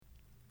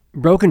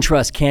Broken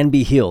trust can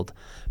be healed,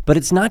 but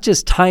it's not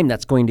just time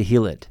that's going to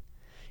heal it.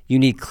 You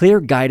need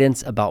clear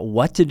guidance about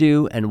what to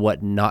do and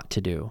what not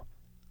to do.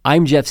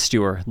 I'm Jeff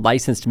Stewart,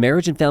 licensed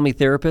marriage and family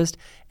therapist,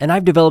 and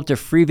I've developed a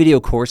free video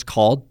course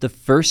called The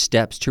First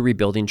Steps to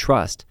Rebuilding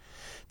Trust.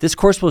 This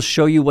course will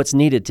show you what's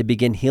needed to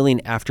begin healing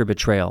after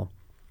betrayal.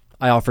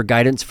 I offer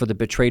guidance for the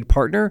betrayed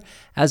partner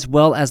as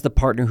well as the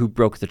partner who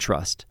broke the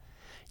trust.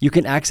 You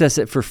can access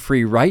it for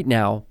free right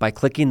now by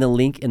clicking the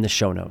link in the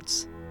show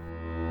notes.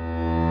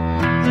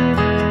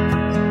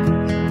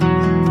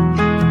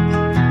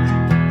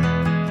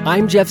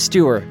 I'm Jeff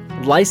Stewart,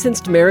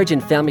 licensed marriage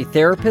and family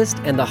therapist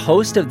and the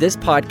host of this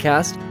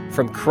podcast,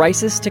 From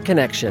Crisis to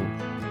Connection.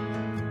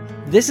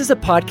 This is a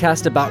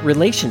podcast about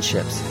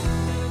relationships.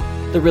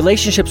 The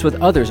relationships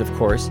with others, of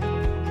course,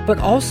 but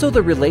also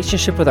the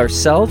relationship with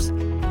ourselves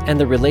and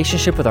the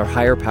relationship with our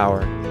higher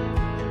power.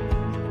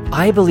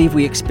 I believe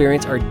we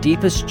experience our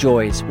deepest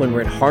joys when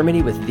we're in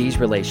harmony with these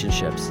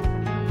relationships.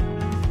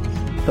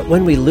 But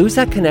when we lose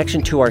that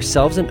connection to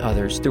ourselves and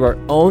others through our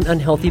own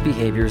unhealthy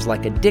behaviors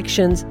like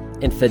addictions,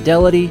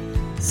 infidelity,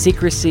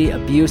 secrecy,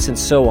 abuse, and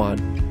so on,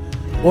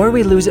 or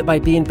we lose it by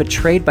being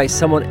betrayed by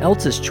someone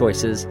else's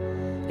choices,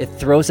 it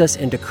throws us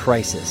into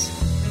crisis.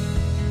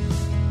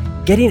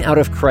 Getting out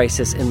of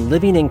crisis and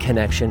living in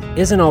connection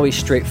isn't always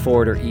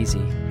straightforward or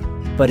easy,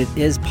 but it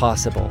is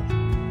possible.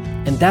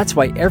 And that's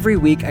why every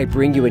week I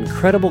bring you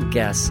incredible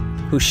guests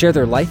who share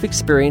their life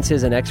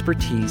experiences and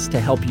expertise to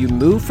help you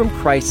move from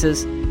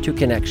crisis to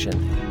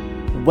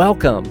connection.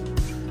 Welcome.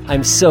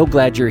 I'm so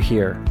glad you're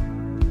here.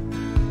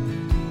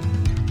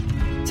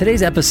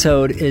 Today's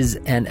episode is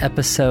an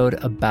episode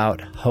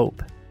about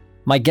hope.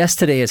 My guest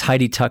today is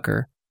Heidi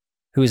Tucker,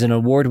 who is an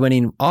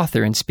award-winning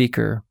author and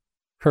speaker.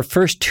 Her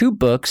first two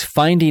books,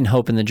 Finding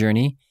Hope in the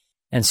Journey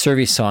and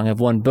Service Song, have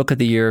won Book of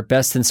the Year,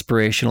 Best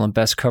Inspirational, and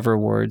Best Cover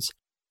Awards.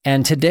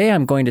 And today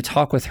I'm going to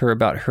talk with her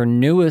about her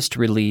newest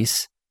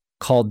release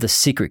called The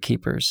Secret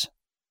Keepers.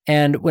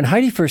 And when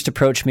Heidi first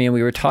approached me and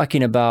we were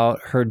talking about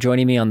her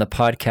joining me on the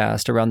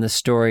podcast around this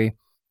story,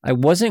 I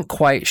wasn't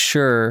quite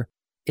sure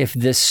if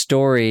this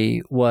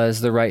story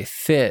was the right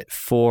fit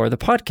for the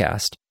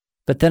podcast.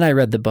 But then I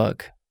read the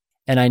book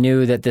and I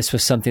knew that this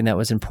was something that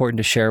was important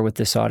to share with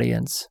this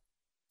audience.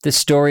 This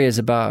story is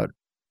about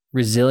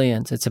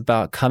resilience. It's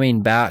about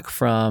coming back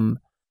from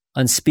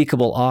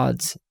unspeakable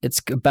odds.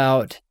 It's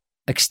about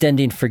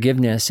extending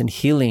forgiveness and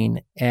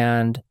healing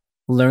and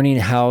learning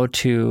how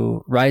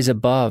to rise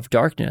above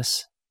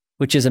darkness,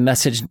 which is a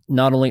message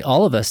not only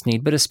all of us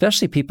need, but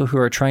especially people who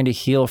are trying to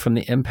heal from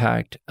the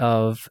impact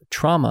of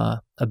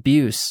trauma,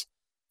 abuse,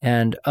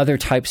 and other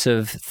types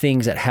of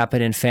things that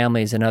happen in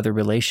families and other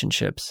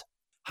relationships.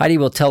 Heidi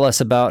will tell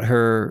us about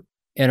her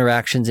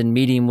interactions and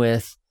meeting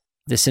with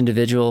this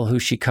individual who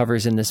she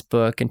covers in this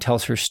book and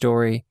tells her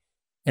story.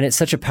 And it's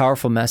such a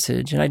powerful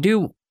message. And I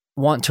do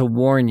want to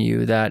warn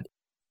you that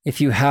if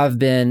you have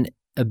been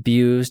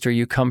abused or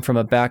you come from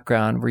a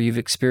background where you've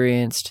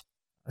experienced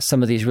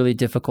some of these really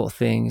difficult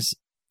things,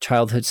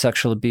 childhood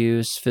sexual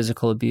abuse,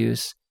 physical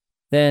abuse,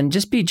 then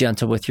just be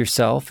gentle with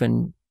yourself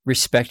and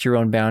respect your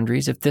own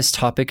boundaries. If this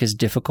topic is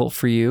difficult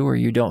for you or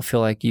you don't feel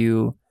like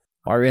you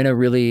are in a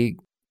really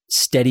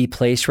steady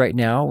place right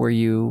now where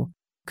you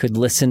could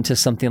listen to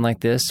something like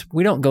this,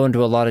 we don't go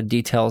into a lot of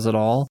details at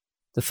all.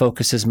 The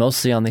focus is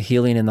mostly on the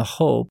healing and the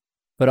hope,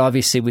 but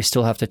obviously we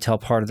still have to tell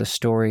part of the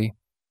story.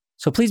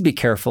 So please be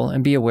careful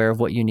and be aware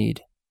of what you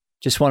need.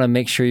 Just want to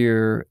make sure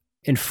you're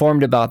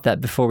informed about that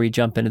before we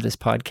jump into this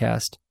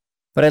podcast.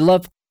 But I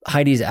love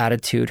Heidi's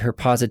attitude, her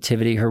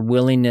positivity, her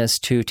willingness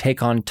to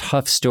take on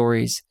tough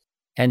stories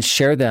and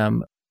share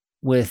them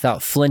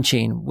without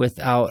flinching,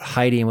 without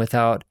hiding,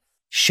 without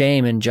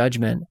shame and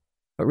judgment,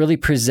 but really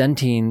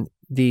presenting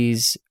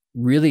these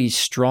really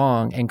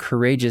strong and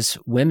courageous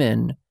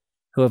women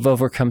who have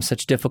overcome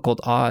such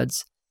difficult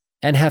odds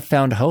and have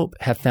found hope,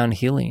 have found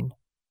healing.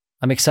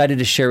 I'm excited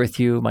to share with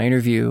you my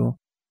interview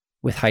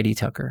with Heidi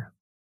Tucker.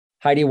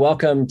 Heidi,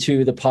 welcome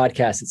to the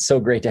podcast. It's so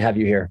great to have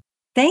you here.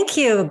 Thank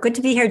you. Good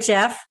to be here,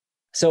 Jeff.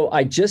 So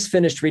I just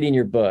finished reading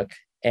your book,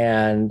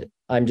 and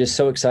I'm just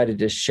so excited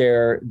to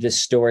share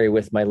this story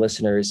with my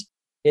listeners.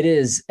 It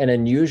is an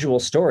unusual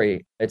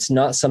story. It's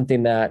not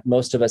something that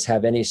most of us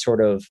have any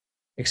sort of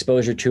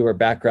exposure to or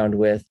background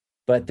with,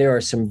 but there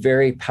are some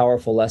very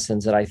powerful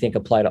lessons that I think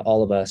apply to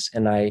all of us.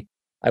 And I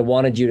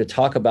wanted you to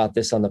talk about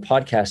this on the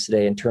podcast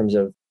today in terms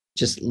of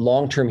just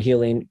long-term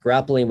healing,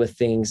 grappling with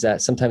things that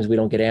sometimes we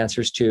don't get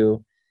answers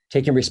to,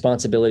 taking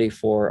responsibility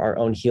for our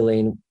own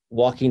healing,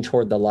 walking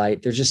toward the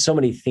light. There's just so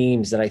many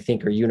themes that I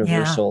think are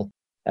universal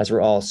as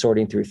we're all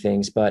sorting through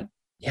things. But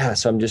yeah,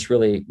 so I'm just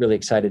really, really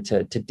excited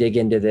to dig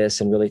into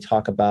this and really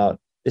talk about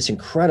this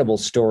incredible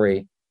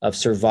story of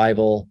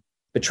survival,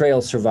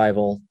 betrayal,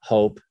 survival,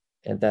 hope,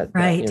 and that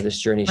this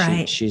journey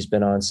she's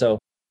been on. So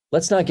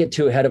let's not get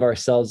too ahead of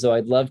ourselves, though.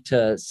 I'd love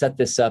to set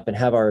this up and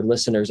have our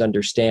listeners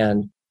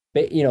understand,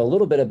 a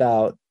little bit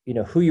about,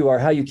 who you are,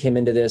 how you came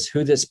into this,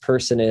 who this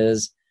person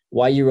is,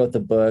 why you wrote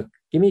the book.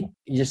 Give me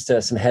just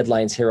some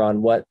headlines here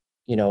on what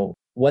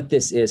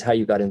this is, how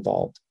you got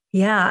involved.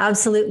 Yeah,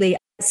 absolutely.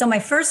 So my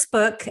first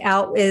book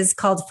out is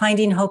called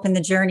Finding Hope in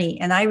the Journey.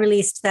 And I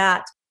released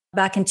that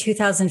back in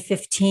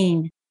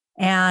 2015.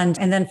 And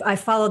then I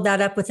followed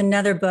that up with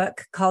another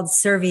book called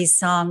Survey's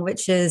Song,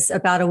 which is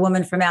about a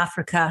woman from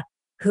Africa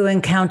who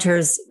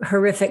encounters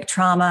horrific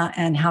trauma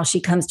and how she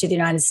comes to the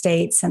United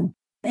States and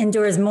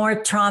endures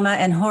more trauma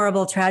and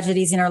horrible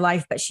tragedies in her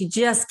life. But she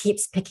just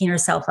keeps picking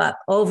herself up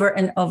over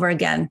and over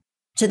again,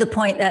 to the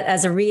point that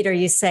as a reader,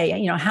 you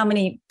say, how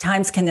many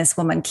times can this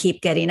woman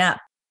keep getting up?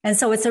 And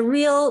so it's a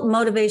real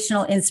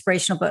motivational,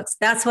 inspirational book.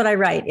 That's what I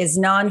write, is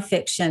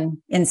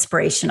nonfiction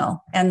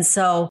inspirational. And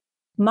so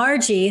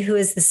Margie, who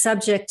is the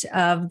subject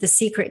of The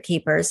Secret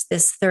Keepers,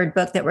 this third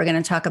book that we're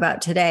going to talk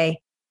about today,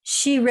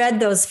 she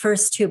read those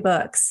first two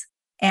books.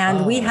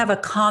 And we have a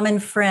common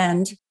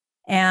friend.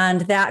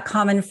 And that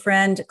common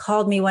friend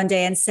called me one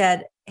day and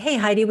said, "Hey,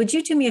 Heidi, would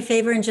you do me a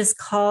favor and just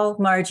call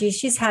Margie?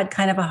 She's had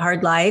kind of a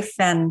hard life.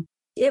 And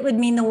it would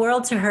mean the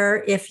world to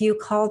her if you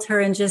called her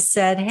and just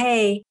said,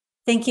 'Hey,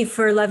 thank you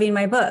for loving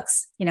my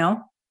books,'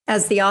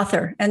 as the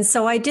author." And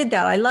so I did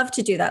that. I love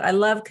to do that. I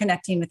love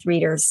connecting with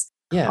readers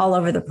all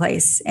over the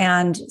place.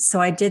 And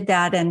so I did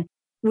that. And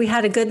we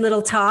had a good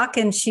little talk.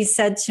 And she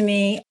said to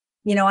me,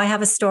 "I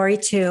have a story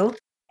too."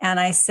 And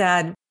I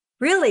said,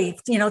 "Really?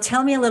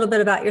 Tell me a little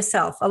bit about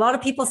yourself." A lot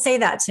of people say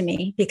that to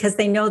me because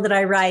they know that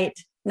I write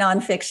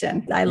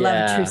nonfiction. I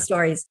love true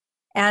stories.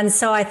 And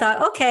so I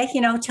thought, okay,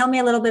 tell me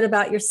a little bit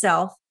about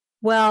yourself.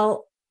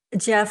 Well,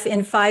 Jeff,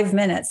 in 5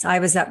 minutes, I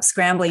was up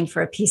scrambling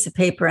for a piece of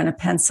paper and a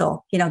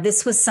pencil.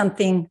 This was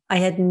something I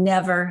had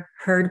never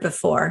heard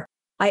before.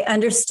 I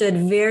understood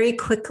very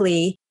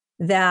quickly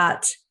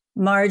that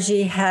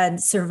Margie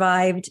had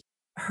survived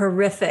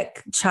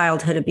horrific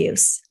childhood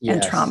abuse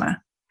and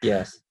trauma.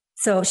 Yes.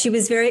 So she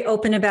was very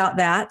open about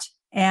that.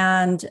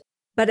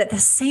 But at the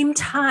same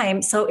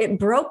time, so it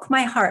broke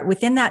my heart.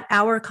 Within that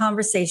hour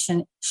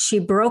conversation, she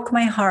broke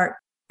my heart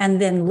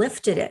and then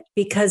lifted it,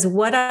 because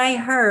what I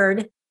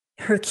heard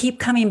her keep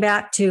coming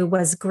back to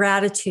was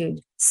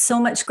gratitude, so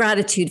much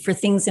gratitude for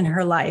things in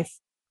her life,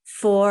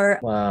 for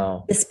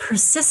this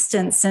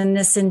persistence and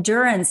this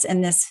endurance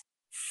and this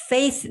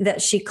faith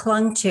that she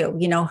clung to.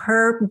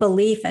 Her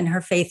belief and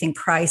her faith in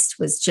Christ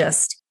was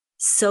just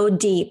so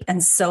deep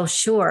and so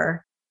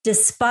sure,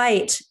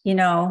 despite,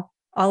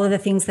 all of the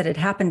things that had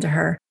happened to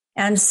her.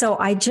 And so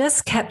I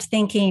just kept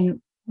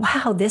thinking,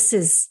 wow, this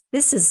is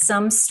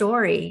some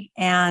story.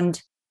 And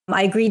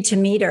I agreed to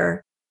meet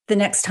her the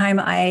next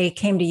time I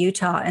came to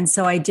Utah. And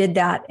so I did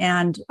that.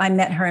 And I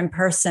met her in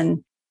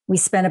person. We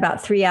spent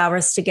about 3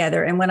 hours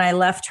together. And when I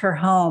left her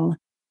home,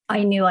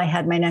 I knew I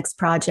had my next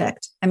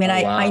project. I mean,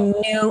 I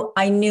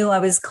knew I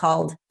was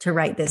called to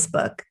write this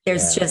book.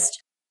 There's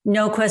just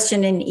no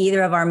question in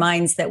either of our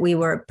minds that we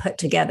were put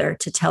together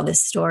to tell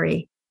this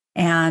story.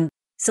 And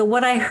so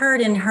what I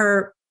heard in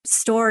her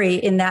story,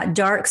 in that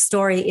dark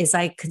story, is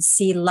I could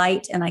see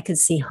light and I could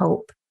see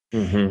hope.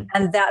 Mm-hmm.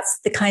 And that's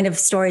the kind of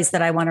stories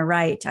that I want to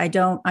write.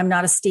 I'm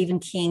not a Stephen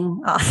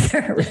King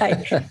author,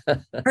 right?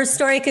 Her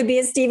story could be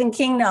a Stephen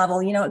King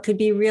novel. It could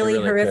be really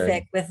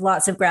horrific with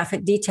lots of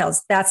graphic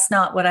details. That's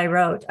not what I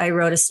wrote. I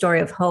wrote a story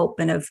of hope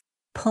and of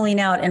pulling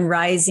out and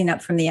rising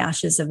up from the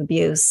ashes of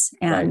abuse.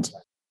 And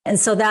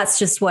so that's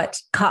just what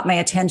caught my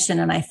attention.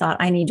 And I thought,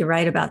 I need to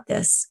write about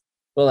this.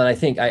 Well, and I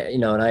think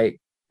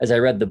as I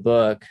read the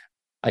book,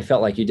 I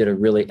felt like you did a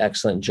really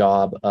excellent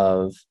job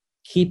of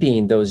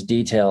keeping those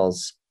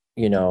details,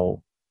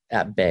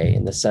 at bay,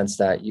 in the sense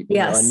that you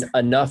know,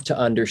 enough to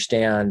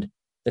understand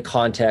the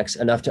context,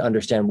 enough to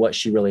understand what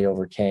she really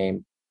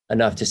overcame,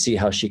 enough to see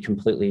how she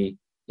completely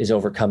is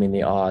overcoming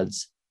the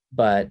odds,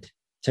 but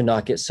to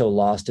not get so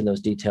lost in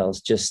those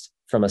details, just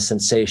from a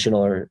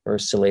sensational or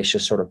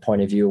salacious sort of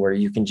point of view, where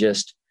you can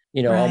just,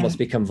 almost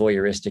become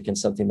voyeuristic in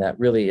something that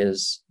really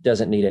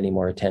doesn't need any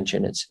more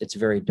attention. It's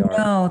very dark.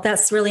 No,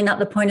 that's really not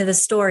the point of the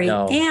story.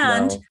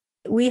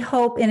 We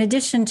hope, in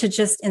addition to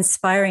just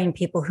inspiring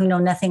people who know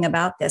nothing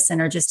about this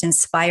and are just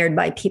inspired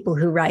by people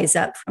who rise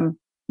up from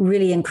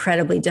really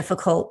incredibly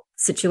difficult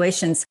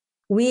situations,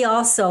 we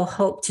also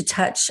hope to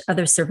touch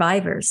other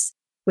survivors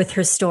with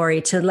her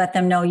story, to let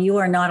them know you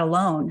are not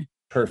alone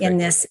in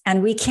this.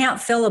 And we can't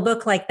fill a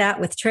book like that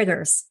with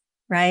triggers,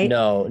 right?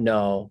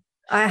 No.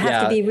 I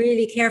have to be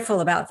really careful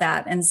about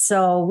that. And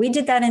so we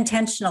did that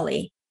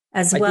intentionally,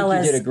 I think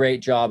you did a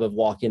great job of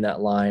walking that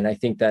line. I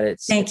think that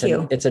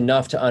it's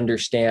enough to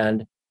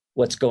understand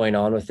what's going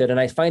on with it. And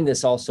I find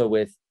this also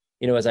with,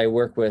 as I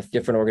work with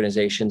different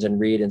organizations and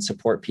read and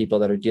support people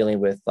that are dealing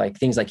with like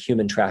things like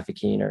human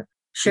trafficking or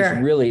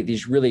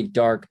these really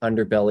dark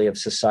underbelly of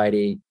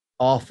society,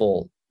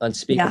 awful,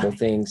 unspeakable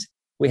things.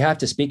 We have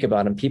to speak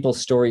about them. People's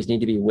stories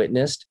need to be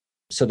witnessed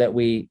so that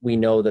we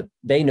know that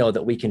they know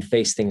that we can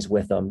face things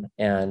with them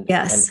and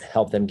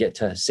help them get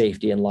to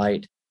safety and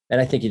light. And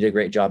I think you did a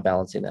great job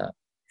balancing that.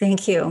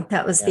 Thank you.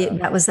 That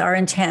was our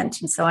intent.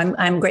 And so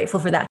I'm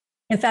grateful for that.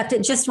 In fact,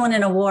 it just won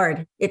an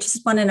award. It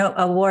just won an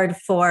award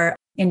for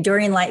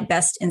Enduring Light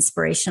Best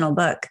Inspirational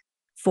Book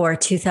for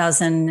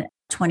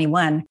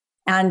 2021.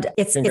 And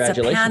it's a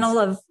panel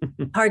of,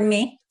 pardon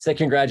me? Say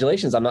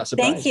congratulations. I'm not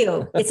surprised. Thank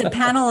you. It's a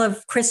panel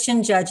of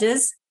Christian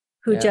judges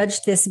who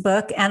judged this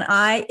book. And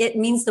it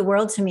means the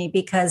world to me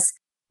because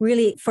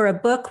really for a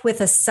book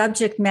with a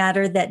subject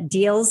matter that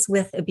deals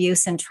with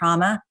abuse and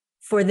trauma,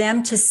 for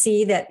them to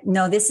see that,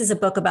 no, this is a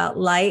book about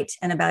light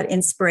and about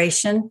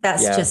inspiration.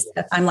 That's just,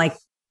 I'm like,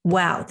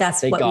 wow,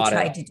 that's what we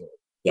tried to do.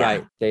 Yeah.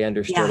 Right. They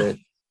understood it.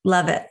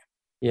 Love it.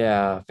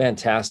 Yeah.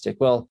 Fantastic.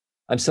 Well,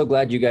 I'm so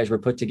glad you guys were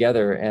put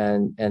together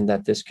and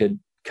that this could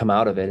come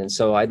out of it. And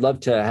so I'd love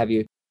to have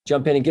you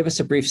jump in and give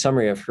us a brief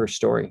summary of her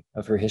story,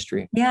 of her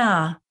history.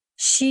 Yeah.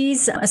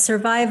 She's a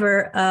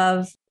survivor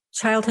of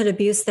childhood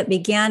abuse that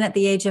began at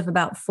the age of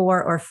about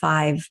 4 or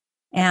 5.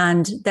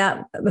 And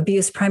that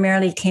abuse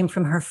primarily came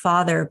from her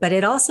father, but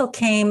it also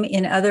came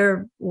in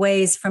other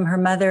ways from her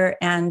mother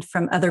and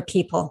from other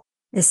people.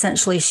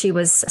 Essentially, she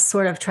was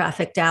sort of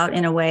trafficked out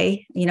in a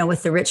way,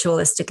 with the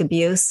ritualistic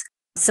abuse.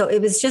 So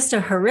it was just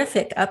a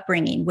horrific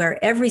upbringing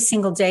where every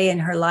single day in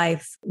her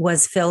life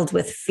was filled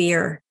with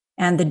fear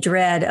and the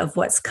dread of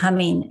what's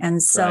coming.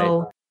 And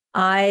so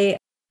I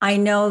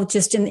know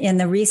just in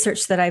the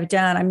research that I've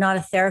done, I'm not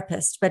a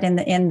therapist, but in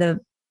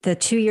the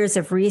 2 years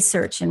of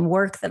research and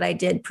work that I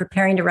did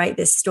preparing to write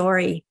this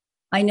story,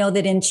 I know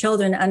that in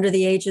children under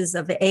the ages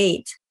of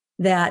 8,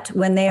 that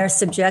when they are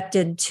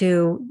subjected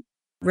to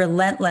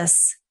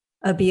relentless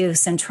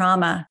abuse and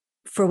trauma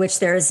for which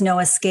there is no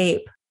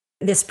escape,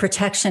 this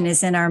protection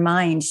is in our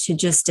mind to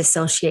just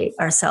dissociate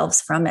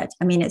ourselves from it.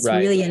 I mean, it's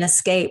really an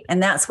escape.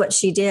 And that's what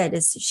she did,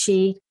 is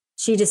she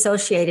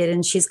dissociated,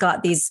 and she's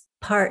got these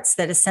parts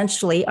that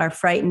essentially are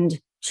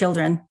frightened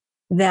children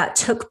that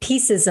took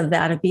pieces of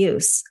that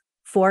abuse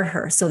for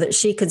her so that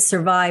she could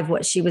survive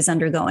what she was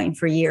undergoing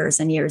for years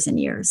and years and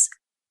years.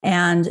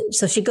 And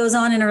so she goes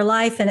on in her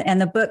life,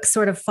 and the book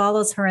sort of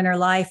follows her in her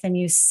life. And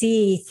you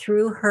see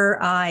through her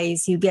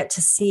eyes, you get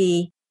to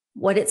see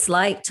what it's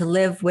like to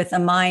live with a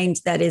mind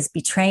that is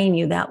betraying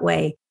you that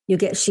way.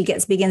 She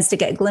begins to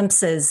get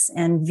glimpses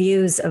and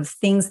views of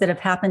things that have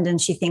happened. And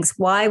she thinks,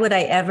 why would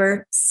I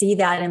ever see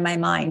that in my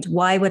mind?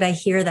 Why would I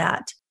hear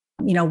that?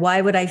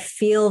 Why would I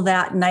feel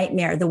that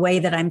nightmare the way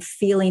that I'm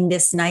feeling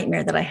this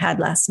nightmare that I had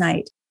last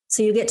night?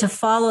 So you get to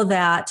follow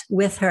that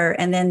with her.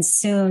 And then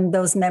soon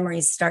those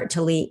memories start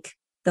to leak.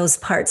 Those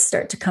parts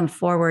start to come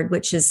forward,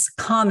 which is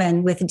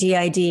common with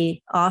DID.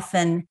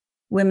 Often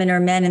women or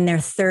men in their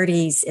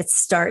 30s, it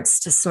starts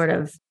to sort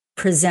of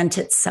present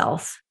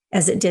itself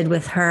as it did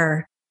with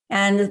her.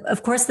 And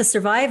of course, the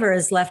survivor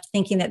is left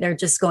thinking that they're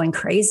just going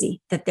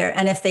crazy,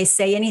 and if they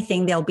say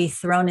anything, they'll be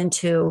thrown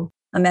into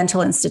a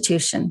mental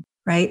institution,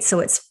 right? So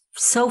it's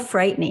so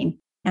frightening.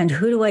 And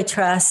who do I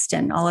trust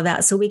and all of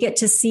that? So we get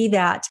to see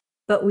that.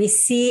 But we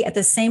see at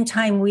the same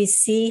time, we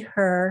see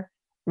her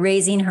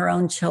raising her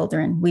own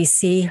children. We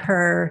see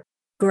her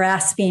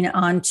grasping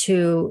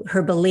onto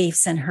her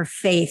beliefs and her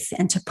faith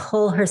and to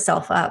pull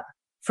herself up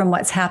from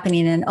what's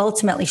happening. And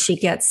ultimately, she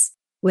gets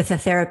with a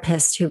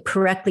therapist who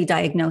correctly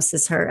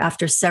diagnoses her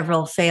after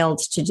several failed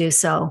to do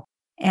so.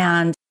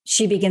 And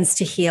she begins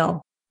to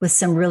heal with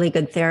some really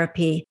good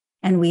therapy.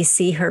 And we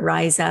see her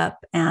rise up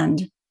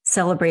and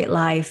celebrate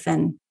life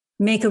and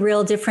make a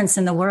real difference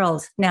in the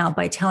world now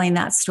by telling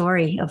that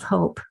story of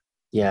hope.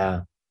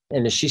 Yeah.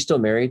 And is she still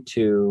married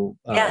to?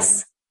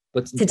 Yes.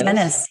 To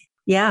Dennis.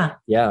 Yeah.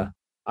 Yeah.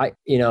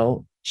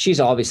 She's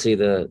obviously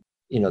the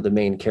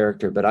main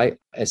character, but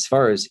as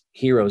far as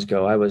heroes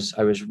go, I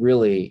was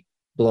really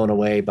blown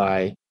away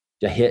by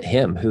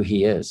him, who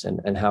he is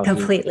and how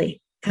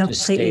completely.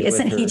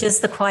 Isn't he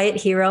just the quiet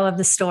hero of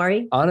the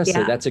story?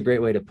 Honestly, that's a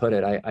great way to put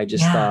it. I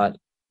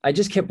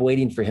just kept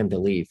waiting for him to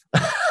leave.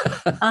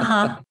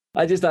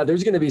 I just thought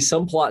there's going to be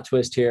some plot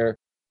twist here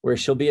where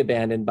she'll be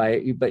abandoned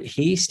but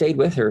he stayed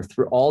with her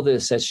through all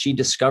this as she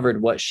discovered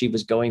what she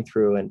was going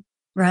through. And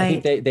I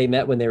think they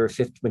met when they were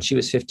when she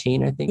was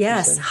 15, I think.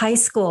 Yes. High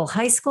school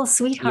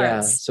sweethearts.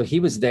 Yeah. So he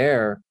was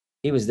there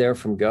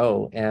from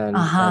go and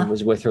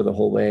was with her the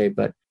whole way.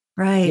 But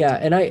yeah.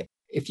 And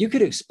if you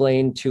could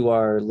explain to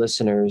our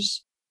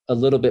listeners a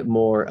little bit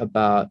more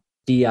about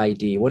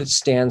DID, what it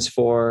stands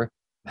for,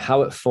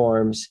 how it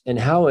forms, and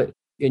how it,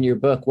 in your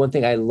book, one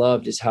thing I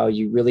loved is how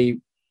you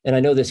really, and I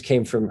know this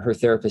came from her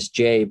therapist,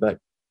 Jay, but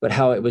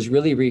how it was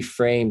really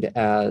reframed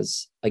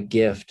as a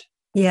gift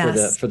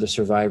for the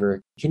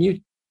survivor. Can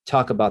you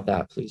talk about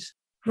that, please?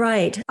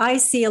 Right. I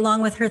see,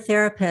 along with her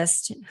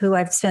therapist, who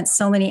I've spent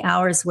so many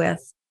hours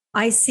with,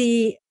 I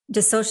see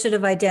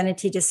dissociative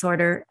identity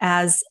disorder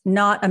as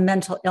not a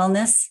mental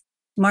illness.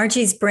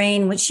 Margie's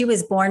brain, when she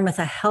was born with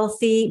a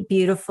healthy,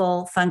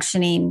 beautiful,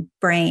 functioning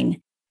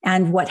brain,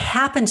 and what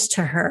happened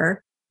to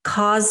her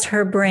caused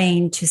her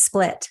brain to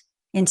split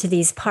into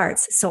these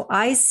parts. So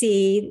I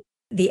see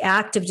the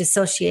act of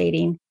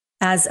dissociating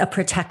as a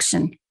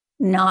protection,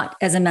 not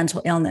as a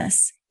mental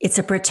illness. It's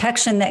a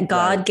protection that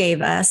God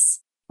gave us,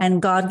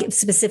 and God gives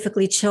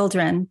specifically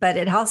children, but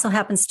it also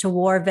happens to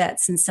war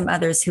vets and some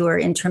others who are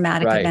in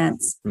traumatic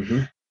events.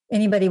 Mm-hmm.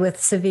 Anybody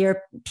with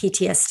severe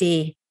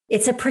PTSD.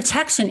 It's a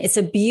protection. It's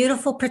a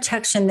beautiful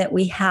protection that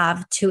we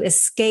have to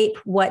escape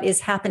what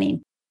is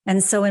happening.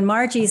 And so in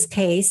Margie's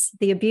case,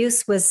 the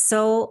abuse was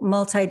so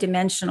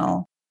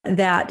multidimensional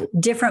that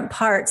different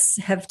parts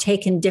have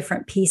taken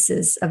different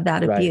pieces of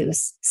that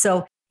abuse.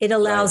 So it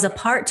allows a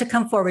part to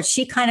come forward.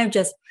 She kind of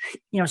just,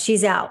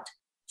 she's out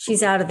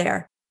of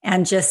there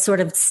and just sort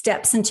of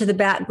steps into the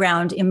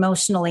background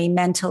emotionally,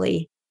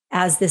 mentally,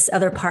 as this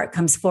other part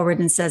comes forward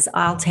and says,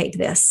 I'll take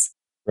this.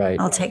 Right.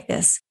 I'll take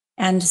this.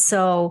 And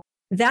so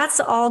that's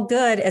all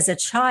good as a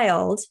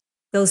child.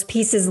 Those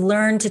pieces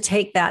learn to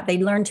take that. They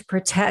learn to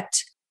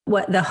protect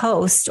what the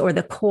host or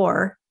the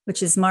core,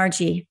 which is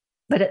Margie.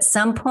 But at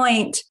some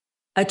point,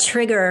 a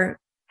trigger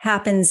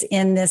happens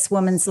in this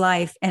woman's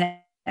life and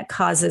it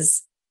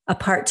causes a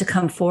part to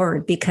come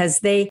forward because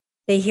they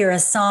hear a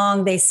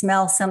song, they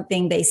smell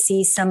something, they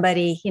see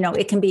somebody,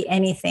 it can be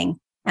anything.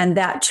 And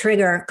that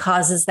trigger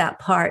causes that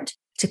part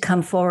to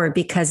come forward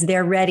because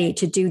they're ready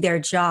to do their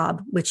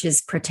job, which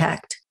is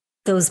protect.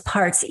 Those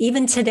parts,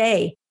 even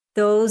today,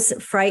 those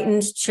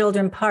frightened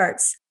children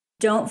parts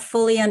don't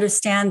fully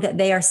understand that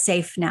they are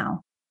safe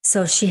now.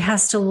 So she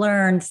has to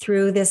learn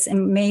through this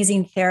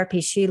amazing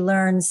therapy. She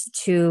learns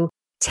to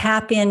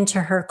tap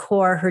into her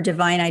core, her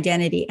divine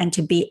identity, and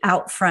to be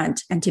out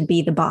front and to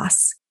be the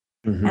boss.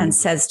 And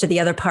says to the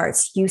other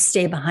parts, you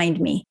stay behind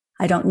me.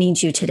 I don't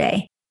need you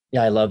today.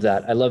 Yeah, I love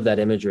that. I love that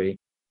imagery.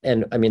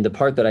 And I mean, the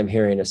part that I'm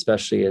hearing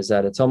especially is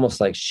that it's almost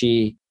like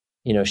she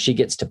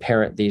gets to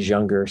parent these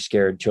younger,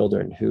 scared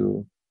children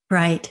who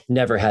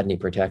never had any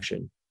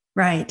protection.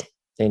 Right.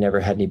 They never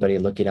had anybody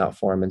looking out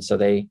for them. And so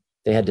they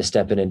had to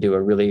step in and do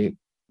a really,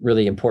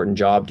 really important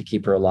job to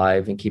keep her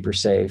alive and keep her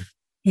safe.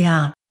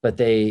 Yeah. But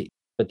they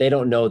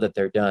don't know that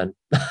they're done.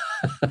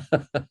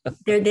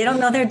 They don't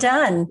know they're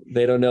done.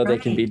 They don't know they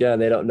can be done.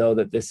 They don't know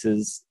that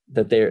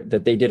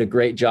that they did a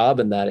great job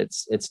and that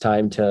it's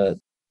time to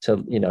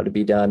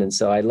be done. And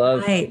so I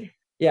love,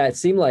 it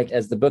seemed like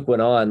as the book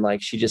went on,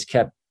 like she just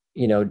kept,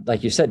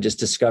 like you said, just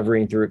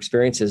discovering through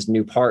experiences,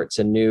 new parts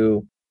and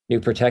new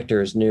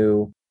protectors,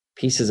 new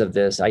pieces of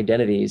this,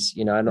 identities.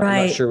 I'm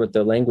not sure what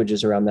the language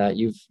is around that.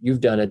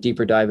 You've done a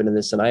deeper dive into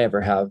this than I ever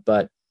have,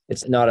 but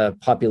it's not a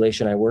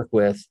population I work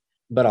with.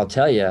 But I'll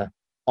tell you,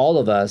 all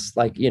of us,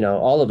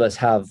 all of us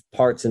have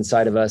parts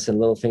inside of us and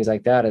little things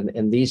like that.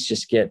 And these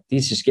just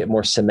get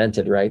more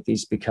cemented, right?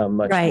 These become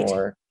much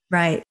more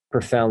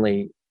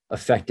profoundly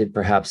affected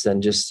perhaps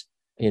than just,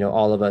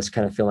 all of us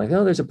kind of feel like,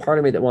 oh, there's a part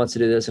of me that wants to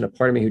do this and a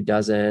part of me who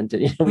doesn't.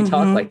 And, we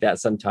talk like that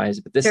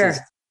sometimes, but this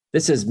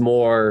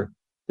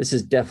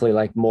is definitely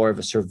like more of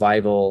a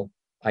survival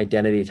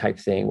identity type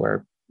thing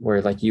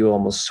where like you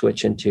almost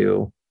switch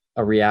into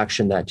a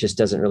reaction that just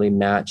doesn't really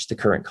match the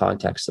current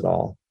context at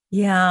all.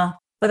 Yeah.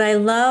 But I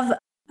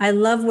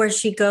love where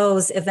she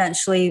goes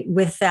eventually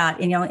with that.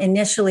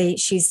 Initially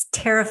she's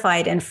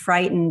terrified and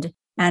frightened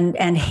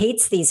and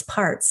hates these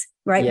parts,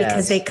 right? Yes.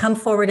 Because they come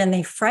forward and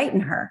they frighten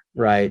her.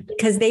 Right.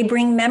 Because they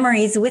bring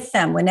memories with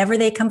them. Whenever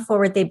they come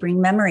forward, they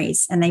bring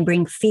memories and they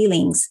bring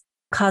feelings,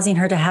 causing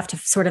her to have to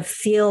sort of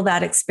feel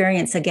that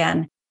experience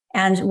again.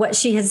 And where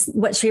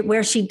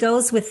she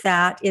goes with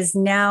that is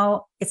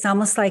now it's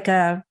almost like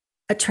a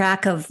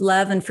track of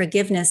love and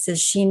forgiveness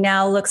as she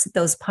now looks at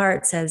those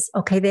parts as,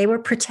 okay, they were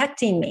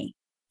protecting me.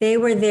 They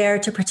were there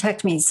to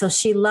protect me. So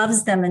she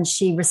loves them and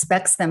she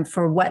respects them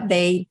for what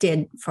they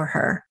did for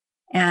her.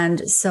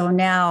 And so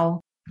now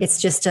it's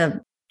just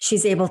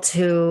she's able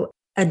to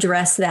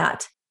address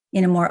that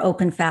in a more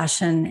open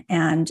fashion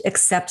and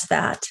accept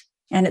that.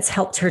 And it's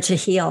helped her to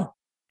heal.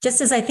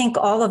 Just as I think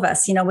all of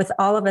us, with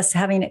all of us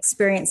having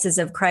experiences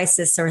of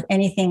crisis or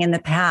anything in the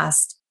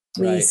past,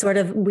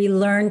 we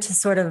learn to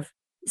sort of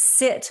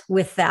sit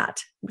with that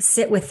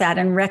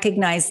and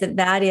recognize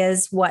that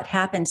is what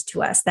happened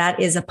to us. That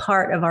is a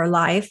part of our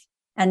life.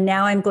 And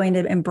now I'm going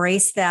to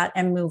embrace that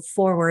and move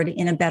forward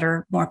in a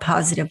better, more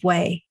positive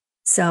way.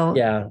 So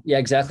yeah,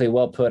 exactly.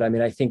 Well put. I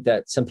mean, I think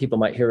that some people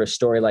might hear a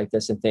story like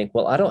this and think,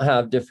 well, I don't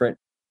have different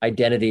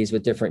identities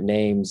with different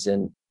names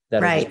and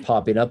that are just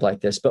popping up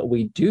like this, but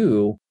we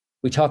do.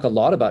 We talk a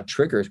lot about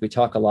triggers. We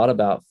talk a lot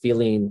about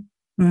feeling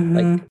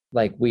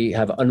like we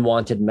have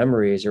unwanted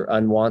memories or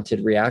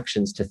unwanted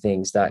reactions to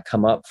things that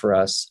come up for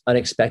us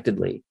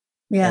unexpectedly.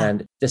 Yeah.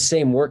 And the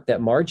same work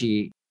that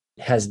Margie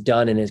has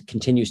done and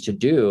continues to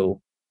do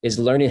is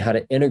learning how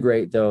to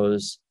integrate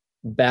those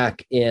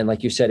back in,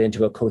 like you said,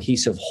 into a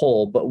cohesive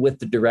whole, but with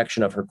the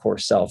direction of her core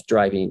self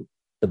driving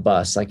the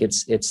bus. Like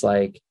it's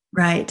like,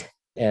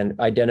 and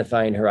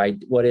identifying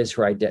what is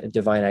her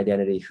divine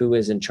identity, who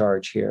is in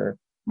charge here.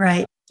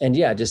 Right. And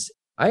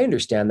I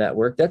understand that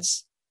work.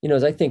 That's,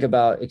 as I think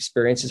about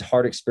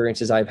hard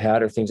experiences I've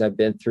had or things I've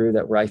been through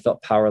where I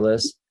felt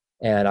powerless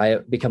and I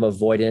become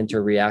avoidant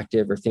or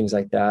reactive or things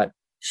like that.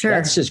 Sure.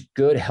 That's just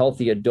good,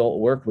 healthy adult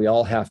work we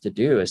all have to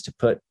do is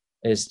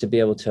to be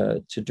able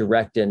to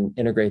direct and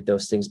integrate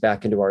those things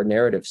back into our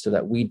narrative so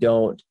that we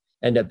don't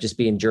end up just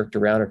being jerked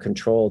around or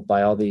controlled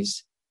by all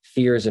these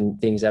fears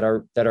and things that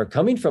are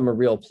coming from a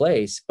real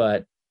place,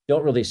 but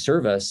don't really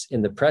serve us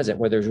in the present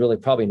where there's really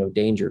probably no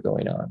danger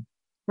going on.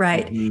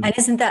 Right. Mhm. And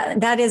isn't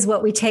that is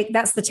what we take,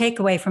 that's the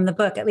takeaway from the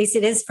book. At least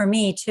it is for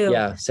me too.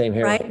 Yeah, same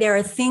here. Right. There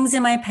are things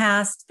in my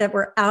past that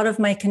were out of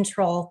my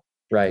control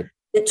Right.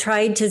 that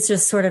tried to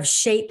just sort of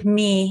shape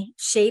me,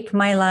 shape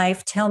my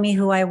life, tell me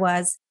who I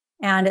was.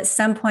 And at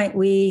some point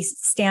we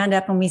stand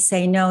up and we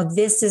say, no,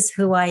 this is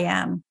who I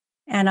am.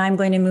 And I'm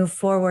going to move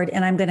forward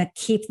and I'm going to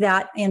keep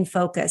that in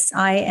focus.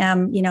 I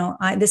am,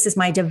 this is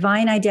my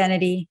divine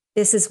identity.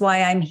 This is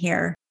why I'm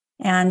here.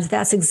 And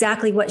that's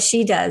exactly what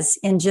she does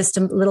in just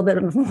a little bit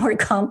of a more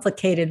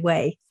complicated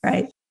way.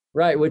 Right.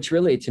 Right. Which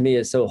really to me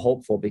is so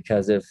hopeful,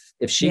 because if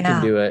she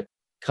can do it,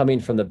 coming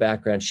from the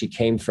background she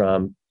came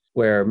from,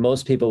 where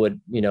most people would,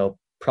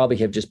 probably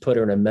have just put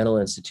her in a mental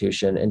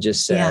institution and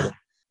just said,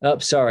 oh,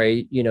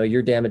 sorry,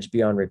 you're damaged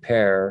beyond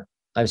repair.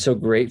 I'm so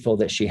grateful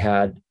that she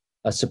had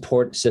a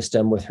support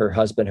system with her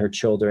husband, her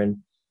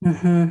children,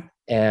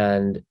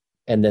 and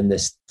then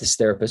this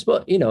therapist.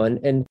 Well,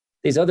 and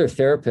these other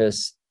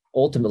therapists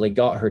ultimately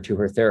got her to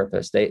her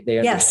therapist. They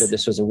understood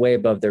this was way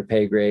above their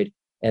pay grade,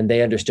 and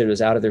they understood it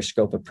was out of their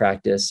scope of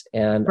practice.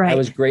 And I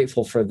was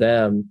grateful for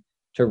them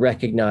to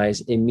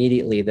recognize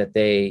immediately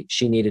that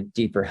she needed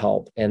deeper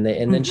help. And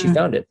then she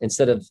found it,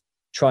 instead of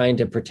trying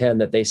to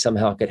pretend that they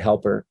somehow could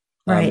help her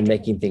and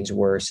making things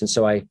worse. And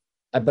so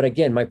but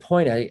again, my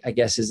point, I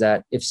guess, is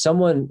that if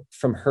someone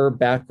from her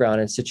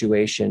background and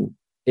situation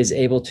is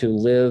able to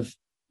live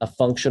a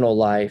functional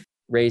life,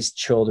 raise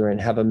children,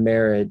 have a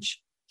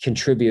marriage,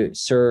 contribute,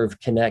 serve,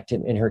 connect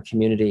in her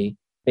community,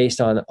 based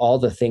on all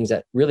the things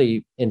that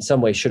really in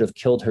some way should have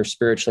killed her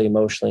spiritually,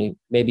 emotionally,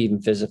 maybe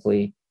even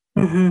physically,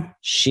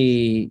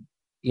 she,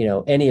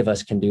 any of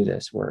us can do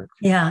this work.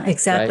 Yeah,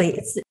 exactly.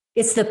 Right?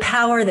 It's the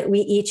power that we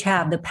each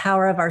have, the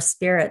power of our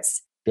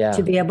spirits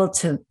to be able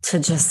to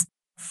just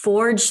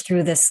forge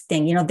through this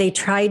thing. They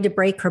tried to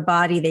break her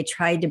body. They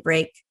tried to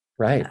break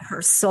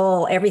her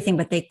soul, everything,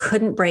 but they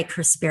couldn't break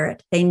her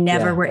spirit. They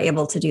never were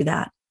able to do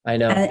that. I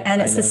know.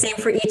 And it's the same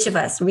for each of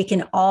us. We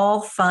can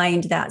all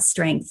find that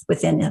strength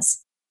within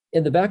us.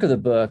 In the back of the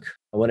book,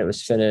 when it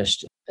was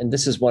finished, and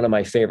this is one of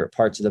my favorite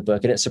parts of the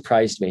book, and it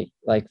surprised me,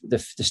 like the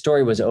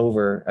story was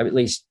over, at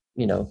least,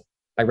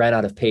 I ran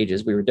out of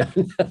pages. We were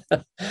done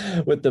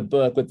with the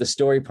book, with the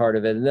story part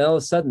of it. And then all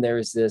of a sudden there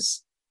was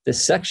this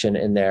section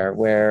in there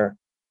where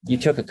you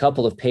took a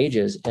couple of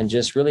pages and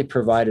just really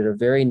provided a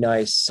very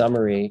nice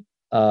summary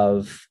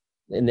of,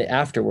 in the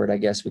afterword, I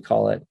guess we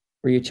call it,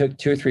 where you took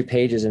 2 or 3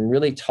 pages and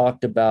really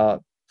talked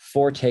about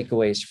 4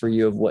 takeaways for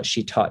you of what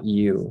she taught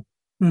you.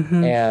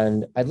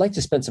 And I'd like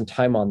to spend some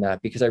time on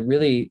that, because I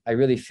really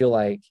feel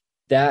like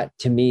that,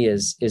 to me,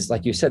 is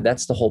like you said,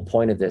 that's the whole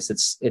point of this.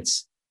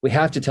 It's we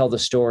have to tell the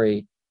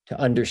story to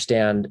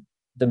understand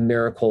the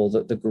miracle,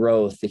 the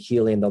growth, the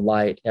healing, the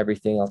light,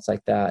 everything else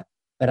like that.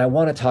 And I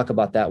want to talk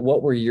about that.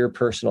 What were your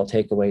personal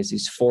takeaways,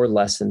 these 4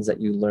 lessons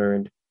that you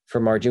learned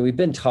from Margie? We've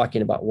been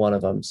talking about one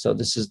of them. So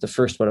this is the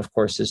first one, of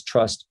course, is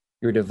trust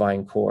your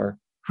divine core.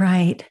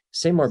 Right.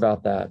 Say more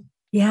about that.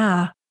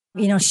 Yeah.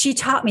 She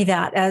taught me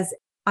that, as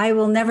I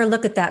will never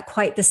look at that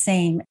quite the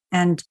same.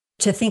 And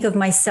to think of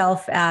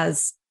myself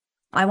as,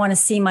 I want to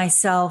see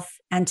myself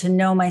and to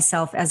know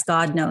myself as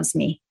God knows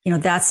me.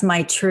 That's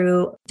my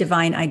true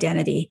divine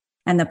identity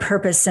and the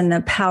purpose and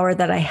the power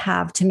that I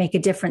have to make a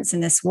difference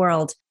in this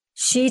world.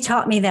 She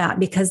taught me that,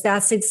 because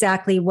that's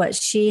exactly what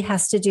she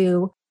has to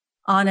do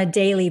on a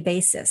daily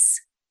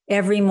basis.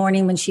 Every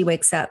morning when she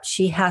wakes up,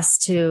 she has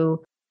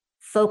to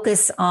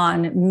focus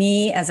on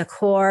me as a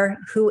core.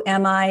 Who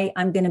am I?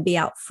 I'm going to be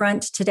out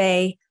front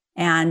today.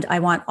 And I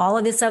want all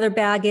of this other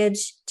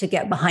baggage to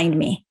get behind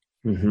me.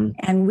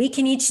 And we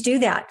can each do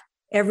that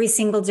every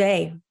single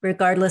day,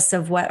 regardless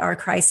of what our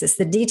crisis.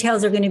 The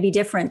details are going to be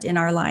different in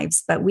our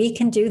lives, but we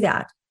can do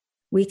that.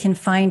 We can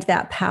find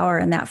that power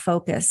and that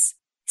focus.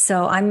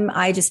 So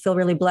I just feel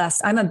really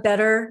blessed. I'm a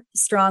better,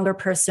 stronger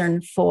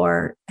person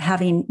for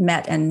having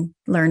met and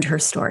learned her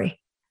story.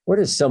 Where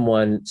does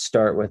someone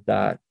start with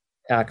that,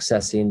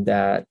 accessing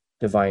that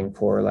divine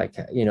core? Like,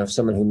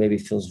 someone who maybe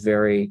feels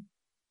very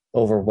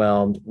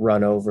overwhelmed,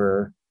 run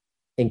over,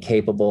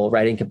 incapable,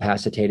 right?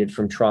 Incapacitated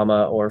from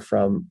trauma or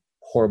from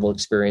horrible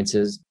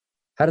experiences.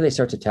 How do they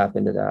start to tap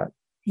into that?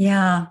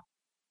 Yeah.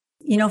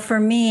 For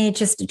me,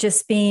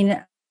 just being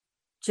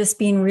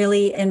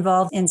really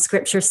involved in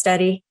scripture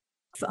study,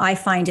 I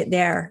find it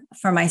there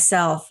for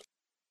myself.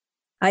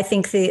 I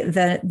think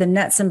the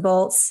nuts and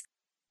bolts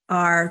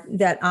are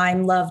that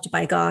I'm loved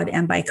by God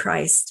and by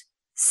Christ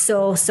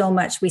so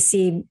much. We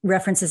see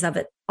references of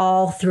it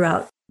all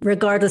throughout,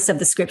 regardless of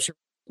the scripture,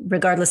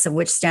 regardless of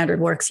which standard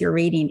works you're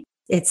reading,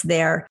 it's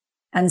there.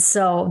 And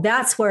so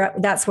that's where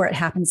it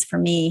happens for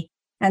me.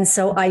 And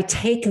so I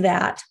take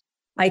that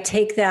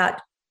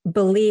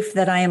belief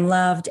that I am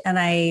loved, and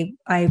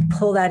I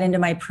pull that into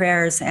my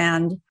prayers.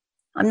 And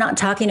I'm not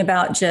talking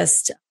about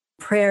just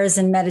prayers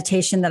and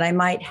meditation that I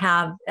might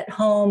have at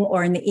home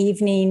or in the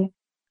evening,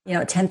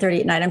 at 10:30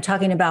 at night. I'm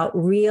talking about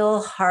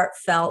real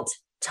heartfelt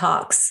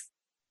talks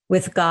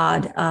with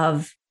God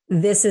of,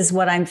 this is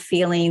what I'm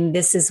feeling.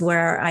 This is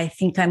where I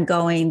think I'm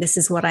going. This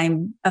is what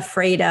I'm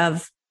afraid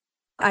of.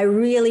 I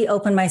really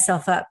open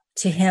myself up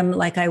to him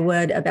like I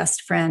would a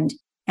best friend.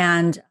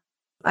 And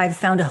I've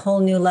found a whole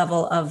new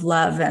level of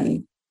love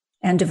and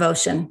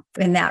devotion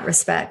in that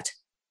respect.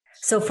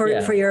 So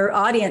for your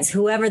audience,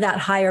 whoever that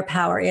higher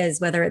power is,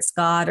 whether it's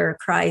God or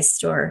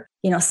Christ or,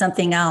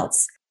 something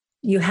else,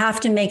 you have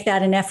to make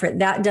that an effort.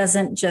 That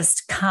doesn't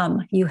just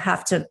come. You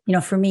have to,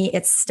 for me,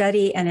 it's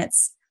study and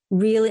it's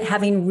really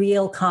having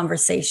real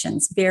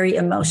conversations, very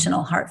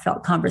emotional,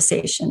 heartfelt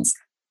conversations,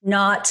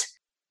 not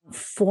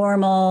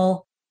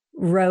formal,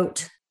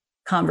 rote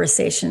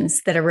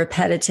conversations that are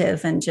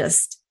repetitive and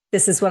just,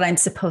 this is what I'm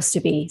supposed to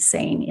be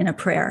saying in a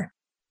prayer.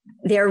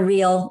 They're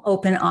real,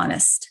 open,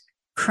 honest,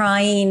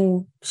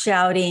 crying,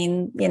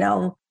 shouting,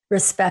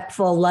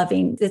 respectful,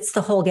 loving. It's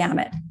the whole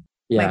gamut.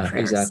 Yeah,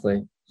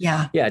 exactly.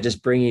 Yeah. Yeah.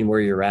 Just bringing where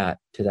you're at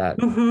to that,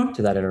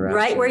 to that interaction.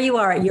 Right where you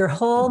are, your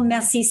whole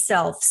messy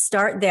self.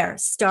 Start there.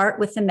 Start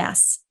with the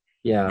mess.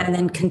 Yeah. And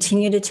then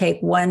continue to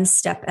take one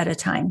step at a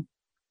time.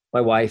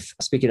 My wife,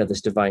 speaking of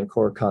this divine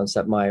core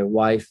concept, my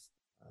wife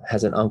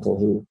has an uncle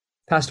who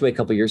passed away a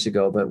couple of years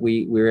ago, but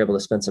we were able to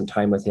spend some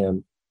time with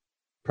him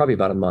probably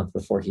about a month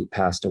before he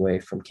passed away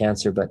from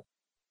cancer. But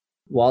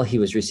while he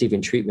was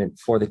receiving treatment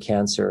for the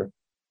cancer,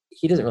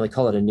 he doesn't really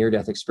call it a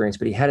near-death experience,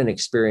 but he had an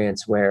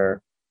experience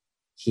where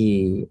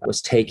he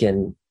was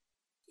taken.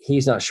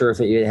 He's not sure if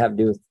it had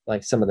to do with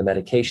like some of the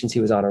medications he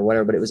was on or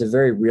whatever, but it was a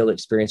very real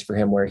experience for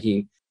him where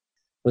he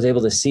was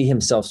able to see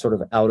himself sort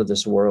of out of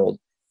this world.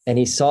 And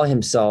he saw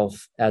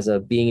himself as a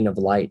being of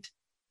light.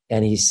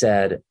 And he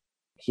said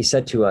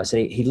to us,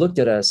 and he looked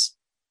at us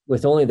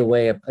with only the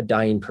way a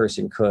dying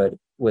person could,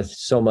 with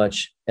so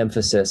much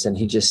emphasis. And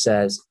he just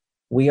says,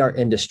 we are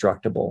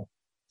indestructible.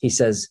 He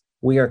says,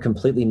 we are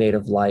completely made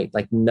of light,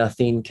 like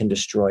nothing can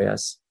destroy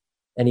us.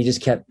 And he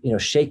just kept,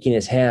 shaking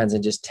his hands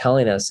and just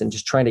telling us and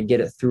just trying to get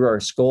it through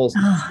our skulls,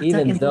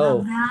 even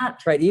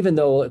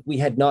though we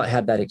had not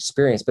had that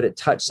experience, but it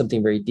touched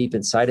something very deep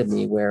inside of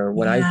me where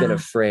when I've been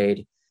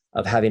afraid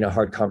of having a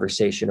hard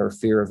conversation or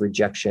fear of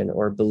rejection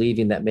or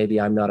believing that maybe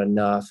I'm not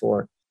enough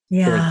or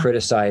feeling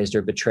criticized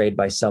or betrayed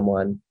by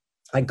someone,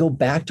 I go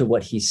back to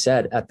what he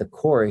said at the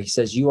core. He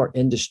says, you are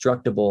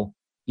indestructible.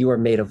 You are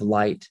made of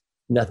light.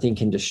 Nothing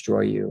can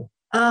destroy you.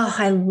 Oh,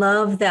 I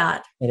love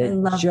that.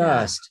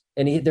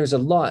 And there's a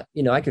lot,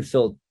 I could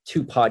fill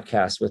 2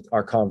 podcasts with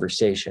our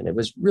conversation. It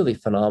was really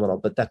phenomenal.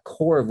 But the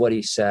core of what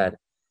he said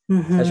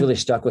has really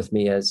stuck with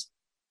me as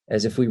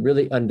if we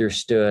really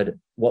understood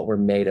what we're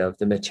made of,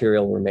 the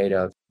material we're made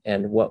of,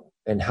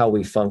 and how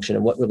we function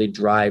and what really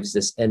drives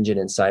this engine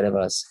inside of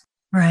us.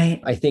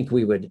 Right. I think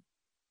we would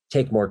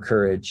take more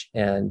courage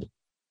and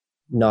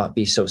not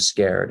be so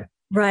scared.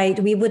 Right.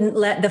 We wouldn't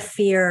let the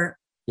fear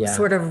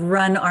sort of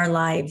run our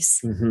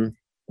lives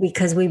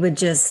because we would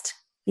just,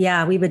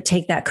 we would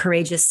take that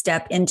courageous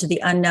step into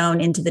the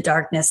unknown, into the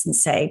darkness and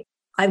say,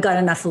 I've got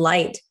enough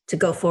light to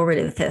go forward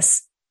with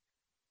this.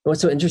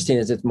 What's so interesting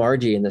is with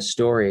Margie in the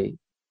story,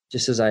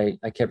 just as I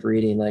kept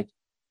reading, like,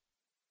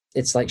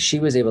 it's like she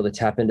was able to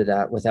tap into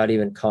that without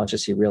even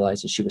consciously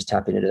realizing she was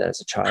tapping into that as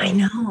a child. I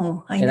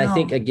know. And I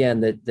think, again,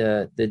 that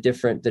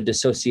the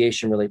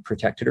dissociation really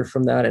protected her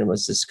from that and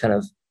was this kind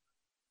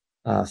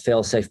of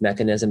fail-safe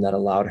mechanism that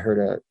allowed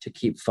her to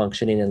keep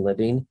functioning and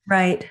living.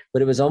 Right.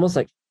 But it was almost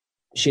like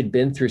she'd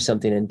been through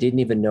something and didn't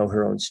even know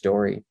her own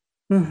story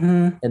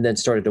and then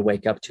started to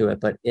wake up to it.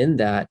 But in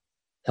that,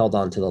 held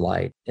on to the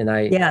light. And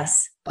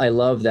I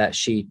love that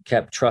she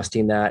kept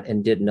trusting that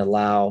and didn't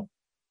allow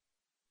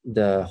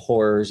the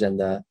horrors and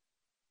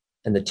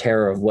the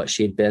terror of what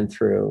she had been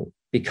through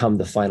become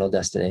the final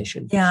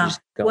destination. Yeah.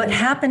 What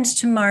happened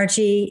to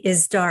Margie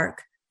is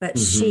dark, but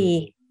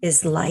she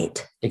is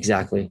light.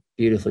 Exactly.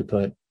 Beautifully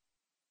put.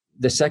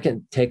 The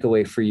second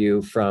takeaway for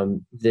you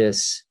from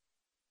this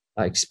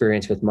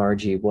experience with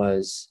Margie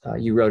was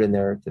you wrote in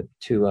there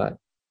to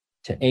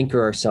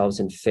anchor ourselves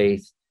in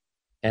faith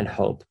and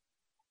hope.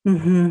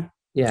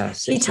 Yeah.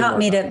 She taught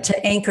me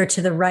to anchor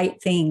to the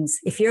right things.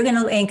 If you're going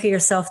to anchor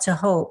yourself to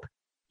hope,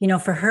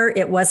 for her,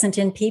 it wasn't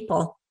in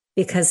people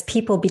because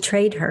people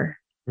betrayed her.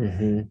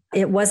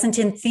 It wasn't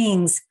in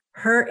things.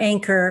 Her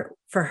anchor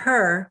for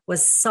her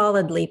was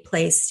solidly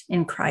placed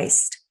in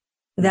Christ.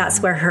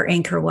 That's where her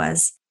anchor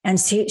was. And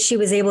she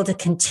was able to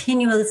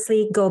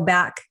continuously go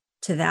back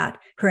to that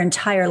her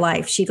entire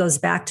life. She goes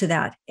back to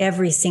that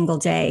every single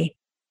day.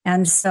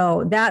 And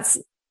so that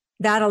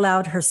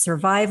allowed her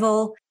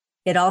survival.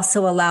 It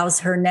also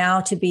allows her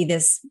now to be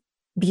this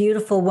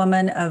beautiful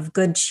woman of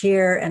good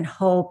cheer and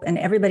hope, and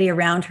everybody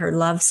around her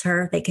loves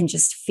her. They can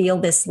just feel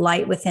this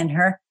light within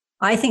her.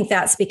 I think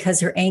that's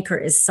because her anchor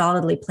is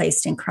solidly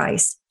placed in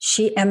Christ.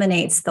 She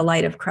emanates the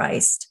light of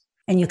Christ,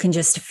 and you can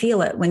just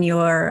feel it when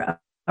you're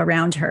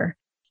around her.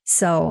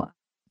 So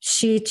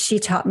she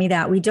taught me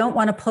that we don't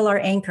want to pull our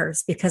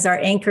anchors because our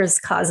anchors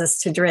cause us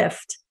to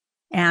drift.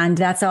 And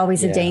that's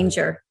always a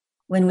danger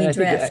when we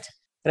drift.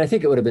 And I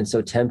think it would have been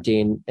so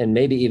tempting, and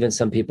maybe even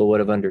some people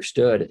would have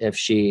understood if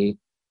she,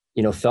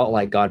 felt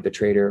like God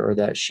betrayed her, or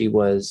that she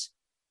was,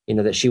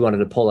 that she wanted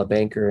to pull up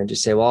anchor and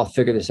just say, well, I'll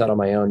figure this out on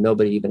my own.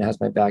 Nobody even has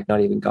my back,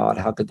 not even God.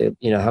 How could they,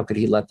 how could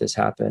he let this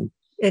happen?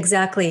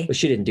 Exactly. But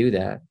she didn't do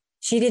that.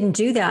 she didn't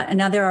do that. And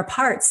now there are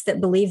parts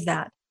that believe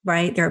that,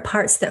 right? There are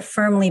parts that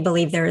firmly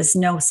believe there is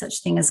no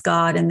such thing as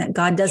God and that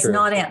God does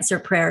not answer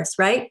prayers,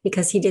 right?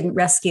 Because he didn't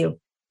rescue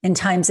in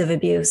times of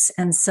abuse.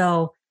 And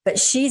so, but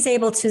she's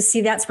able to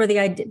see that's where the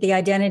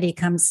identity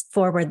comes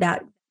forward,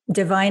 that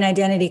divine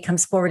identity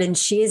comes forward. And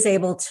she is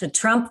able to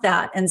trump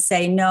that and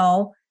say,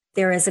 no,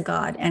 there is a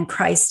God and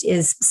Christ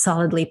is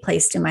solidly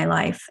placed in my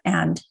life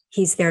and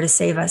he's there to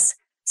save us.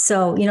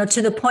 So,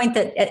 to the point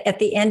that at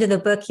the end of the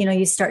book,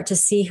 you start to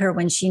see her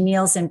when she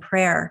kneels in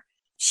prayer,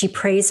 she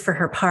prays for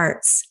her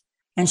parts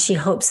and she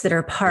hopes that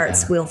her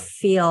parts will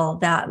feel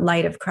that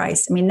light of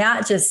Christ. I mean,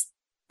 that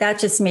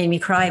just made me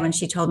cry when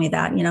she told me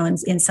that,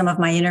 in some of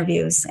my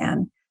interviews,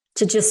 and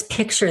to just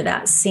picture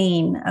that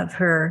scene of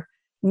her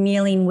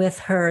kneeling with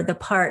her, the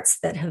parts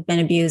that have been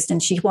abused,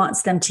 and she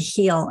wants them to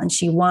heal and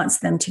she wants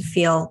them to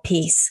feel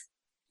peace.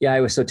 Yeah,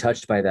 I was so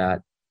touched by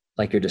that,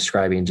 like you're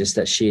describing, just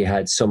that she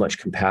had so much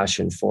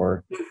compassion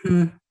for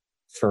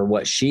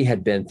what she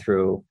had been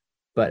through,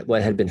 but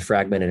what had been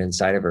fragmented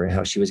inside of her, and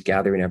how she was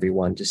gathering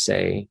everyone to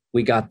say,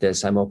 we got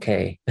this, I'm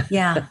okay.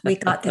 Yeah, we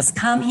got this.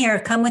 Come here,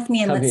 come with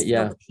me and let's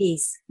build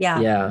peace. Yeah.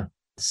 Yeah,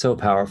 so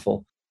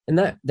powerful. And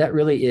that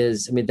really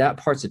is, that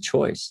part's a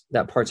choice.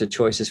 That part's a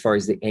choice as far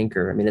as the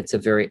anchor. It's a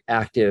very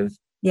active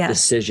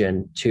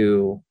decision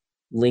to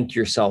link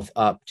yourself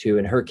up to,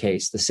 in her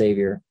case, the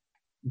Savior.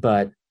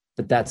 But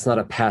that's not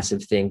a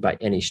passive thing by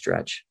any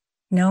stretch.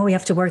 No, we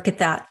have to work at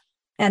that.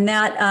 And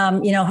that,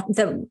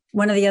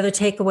 one of the other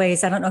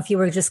takeaways, I don't know if you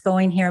were just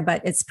going here,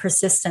 but it's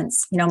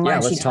persistence.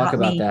 Let's talk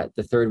about that.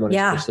 The third one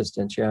is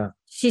persistence. Yeah.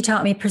 She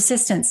taught me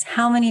persistence.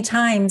 How many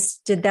times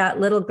did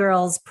that little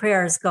girl's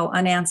prayers go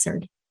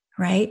unanswered?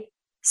 Right?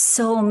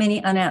 So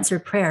many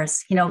unanswered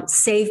prayers,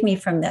 save me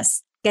from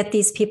this, get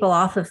these people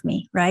off of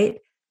me. Right.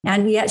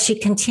 And yet she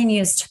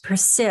continues to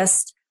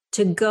persist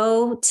to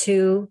go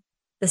to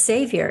the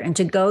Savior and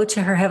to go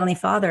to her Heavenly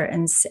Father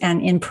and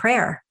in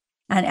prayer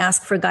and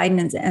ask for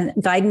guidance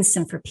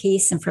and for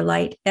peace and for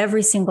light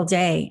every single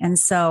day. And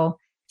so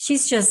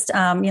she's just,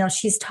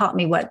 she's taught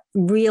me what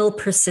real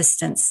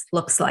persistence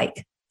looks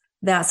like.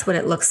 That's what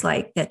it looks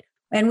like.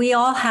 And we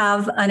all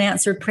have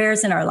unanswered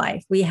prayers in our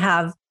life.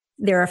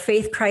 There are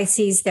faith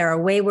crises, there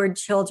are wayward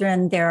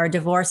children, there are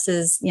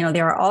divorces,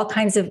 there are all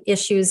kinds of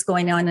issues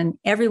going on in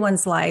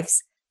everyone's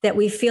lives that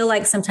we feel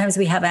like sometimes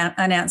we have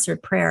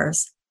unanswered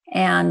prayers.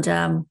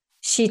 And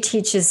she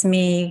teaches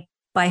me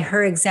by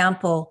her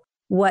example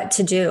what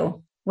to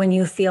do when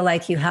you feel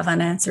like you have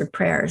unanswered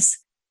prayers,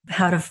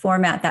 how to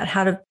format that,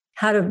 how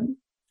to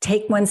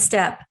take one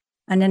step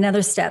and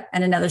another step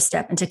and another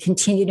step, and to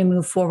continue to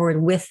move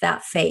forward with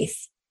that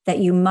faith that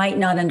you might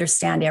not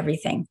understand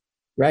everything.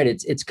 Right.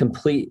 It's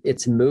complete.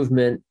 It's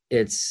movement.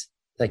 It's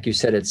like you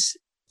said, it's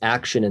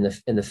action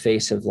in the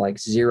face of like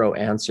zero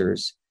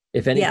answers.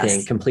 If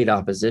anything, complete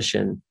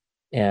opposition.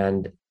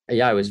 And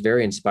I was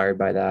very inspired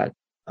by that.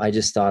 I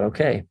just thought,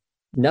 okay,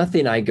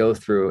 nothing I go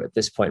through at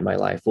this point in my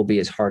life will be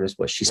as hard as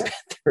what she's been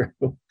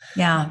through.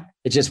 Yeah.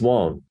 It just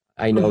won't.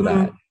 I know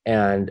that.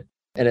 And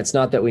it's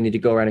not that we need to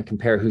go around and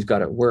compare who's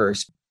got it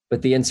worse,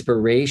 but the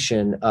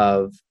inspiration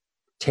of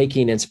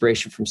taking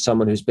inspiration from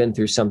someone who's been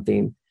through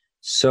something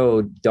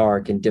so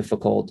dark and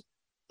difficult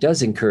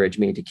does encourage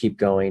me to keep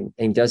going,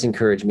 and does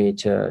encourage me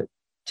to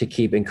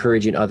keep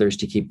encouraging others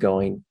to keep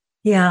going.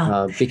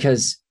 Yeah.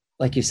 Because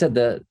like you said,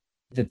 that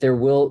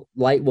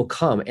light will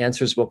come,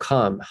 answers will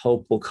come,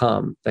 hope will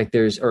come,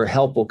 or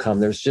help will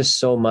come. There's just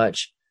so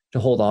much to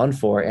hold on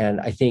for.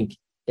 And I think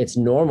it's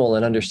normal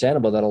and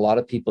understandable that a lot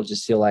of people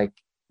just feel like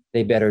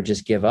they better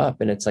just give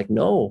up. And it's like,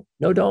 no,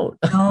 don't.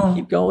 No.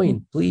 Keep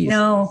going, please.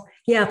 No.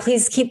 Yeah,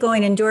 please keep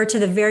going. Endure to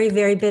the very,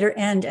 very bitter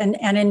end and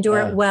endure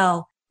it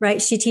well,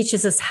 right? She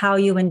teaches us how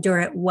you endure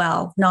it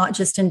well, not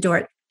just endure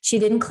it. She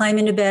didn't climb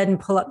into bed and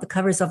pull up the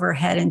covers over her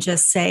head and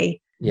just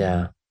say,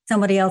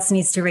 somebody else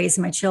needs to raise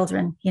my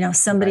children.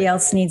 Somebody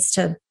else needs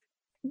to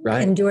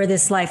endure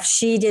this life.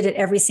 She did it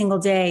every single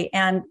day.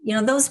 And,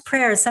 those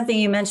prayers, something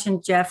you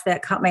mentioned, Jeff,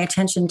 that caught my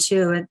attention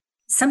too. And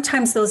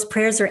sometimes those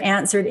prayers are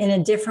answered in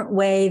a different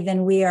way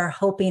than we are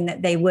hoping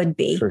that they would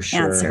be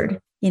answered.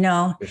 In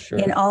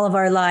all of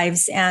our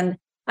lives. And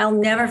I'll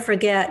never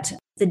forget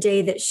the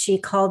day that she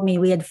called me.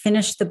 We had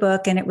finished the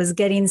book and it was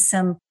getting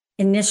some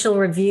initial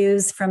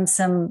reviews from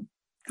some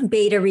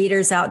beta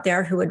readers out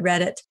there who had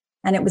read it.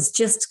 And it was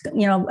just,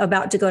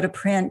 about to go to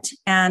print.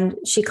 And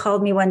she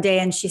called me one day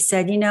and she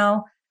said,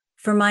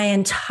 for my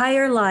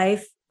entire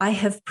life, I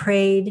have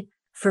prayed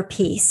for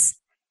peace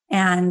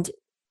and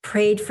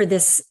prayed for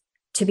this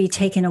to be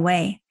taken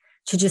away,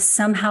 to just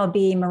somehow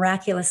be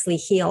miraculously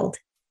healed.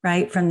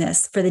 Right, from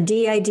this, for the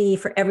DID,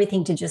 for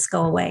everything to just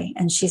go away.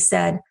 And she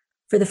said,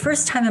 for the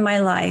first time in my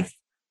life,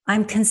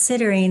 I'm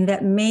considering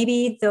that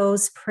maybe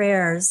those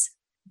prayers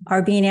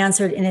are being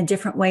answered in a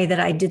different way that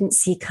I didn't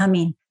see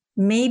coming.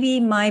 Maybe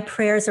my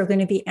prayers are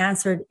going to be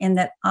answered in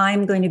that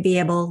I'm going to be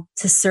able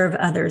to serve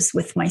others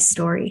with my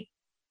story.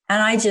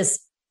 And I just,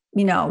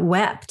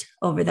 wept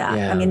over that.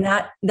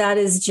 Yeah. That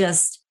is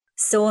just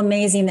so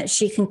amazing that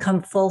she can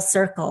come full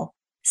circle.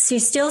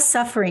 She's still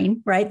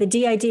suffering, right? The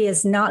DID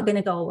is not going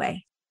to go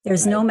away.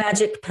 There's no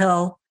magic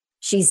pill.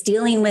 She's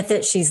dealing with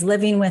it. She's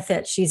living with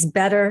it. She's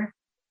better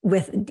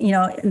with,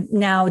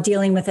 now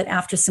dealing with it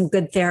after some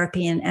good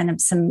therapy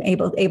and some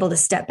able to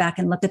step back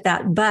and look at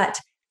that. But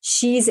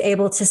she's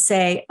able to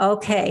say,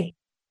 okay,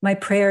 my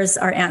prayers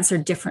are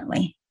answered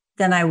differently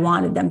than I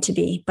wanted them to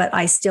be, but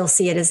I still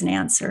see it as an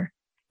answer.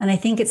 And I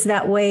think it's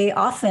that way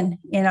often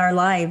in our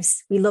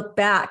lives. We look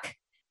back,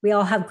 we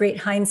all have great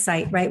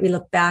hindsight, right? We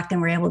look back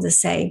and we're able to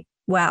say,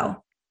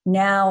 wow,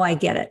 now I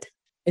get it.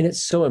 And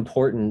it's so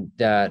important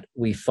that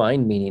we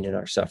find meaning in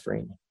our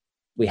suffering.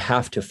 We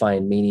have to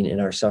find meaning in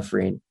our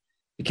suffering,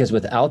 because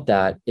without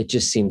that, it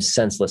just seems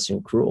senseless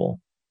and cruel.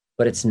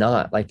 But it's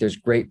not. Like, there's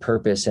great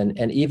purpose.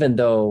 And even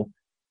though,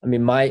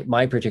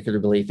 my particular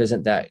belief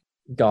isn't that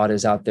God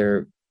is out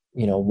there,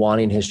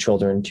 wanting his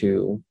children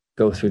to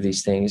go through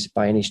these things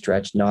by any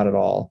stretch, not at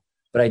all.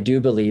 But I do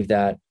believe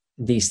that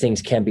these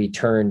things can be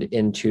turned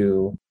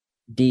into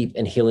deep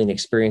and healing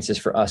experiences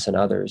for us and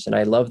others. And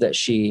I love that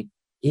she,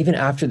 even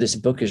after this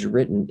book is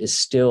written, is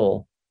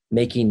still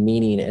making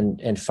meaning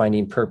and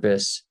finding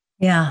purpose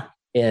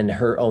in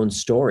her own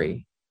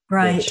story.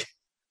 Right.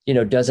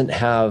 Which, doesn't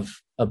have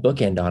a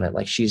bookend on it.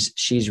 Like,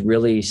 she's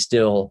really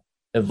still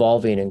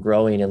evolving and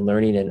growing and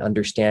learning and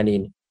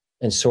understanding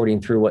and sorting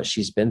through what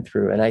she's been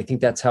through. And I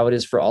think that's how it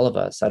is for all of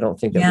us. I don't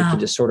think that we can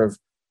just sort of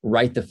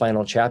write the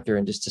final chapter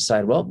and just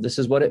decide, well, this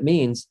is what it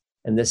means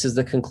and this is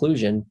the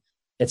conclusion.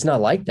 It's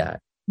not like that.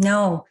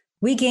 No,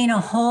 we gain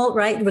a whole,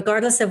 right?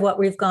 Regardless of what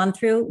we've gone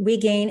through, we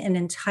gain an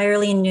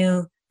entirely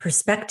new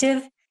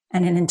perspective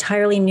and an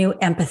entirely new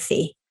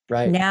empathy.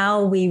 Right.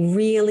 Now we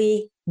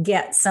really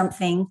get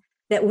something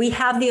that we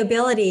have the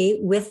ability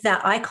with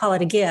that. I call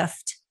it a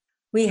gift.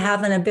 We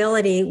have an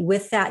ability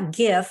with that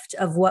gift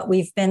of what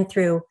we've been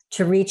through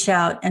to reach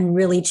out and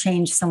really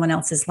change someone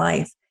else's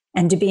life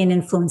and to be an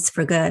influence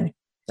for good.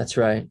 That's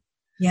right.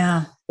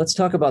 Yeah. Let's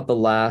talk about the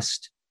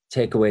last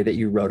takeaway that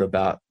you wrote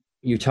about.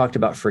 You talked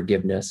about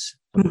forgiveness.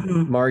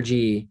 Mm-hmm.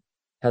 Margie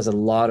has a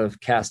lot of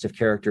cast of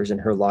characters in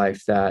her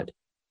life that,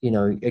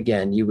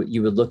 again, you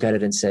would look at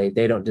it and say,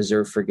 they don't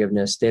deserve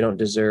forgiveness. They don't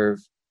deserve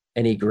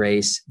any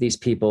grace. These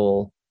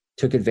people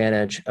took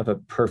advantage of a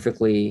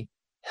perfectly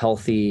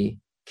healthy,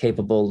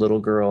 capable little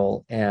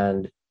girl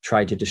and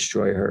tried to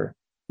destroy her.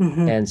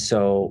 Mm-hmm. And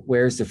so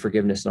where's the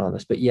forgiveness in all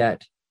this? But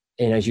yet,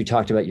 and as you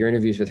talked about your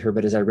interviews with her,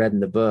 but as I read in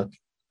the book,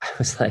 I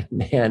was like,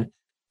 man,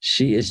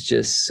 she is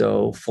just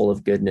so full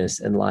of goodness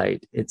and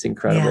light. It's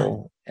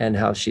incredible. Yeah. And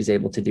how she's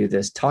able to do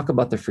this. Talk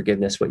about the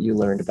forgiveness, what you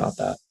learned about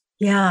that.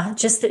 Yeah,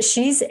 just that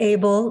she's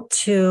able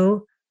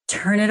to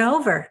turn it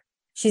over.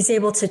 She's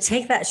able to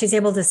take that. She's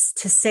able to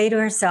say to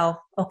herself,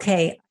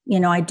 okay,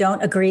 I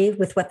don't agree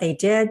with what they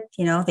did.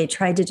 They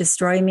tried to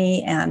destroy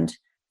me and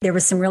there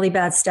was some really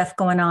bad stuff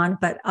going on,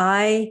 but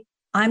I'm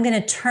going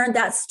to turn,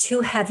 that's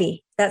too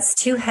heavy. That's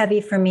too heavy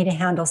for me to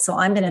handle. So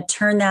I'm going to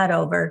turn that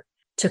over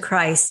to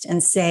Christ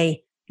and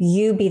say,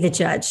 you be the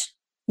judge.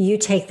 You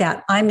take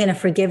that. I'm going to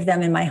forgive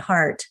them in my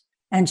heart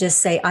and just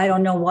say, I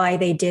don't know why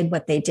they did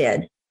what they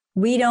did.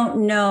 We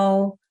don't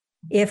know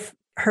if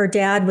her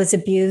dad was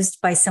abused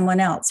by someone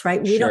else,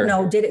 right? We don't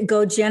know. Did it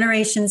go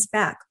generations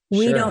back?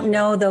 We don't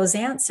know those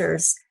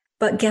answers.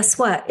 But guess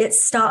what? It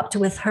stopped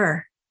with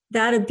her.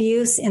 That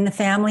abuse in the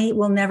family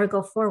will never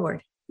go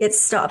forward. It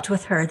stopped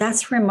with her.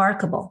 That's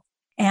remarkable.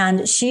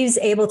 And she's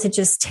able to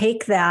just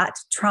take that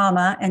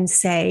trauma and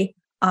say,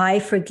 I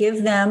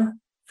forgive them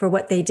for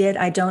what they did.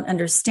 I don't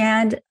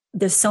understand.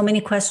 There's so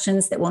many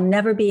questions that will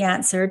never be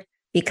answered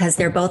because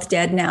they're both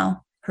dead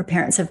now. Her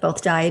parents have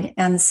both died.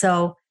 And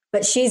so,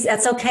 but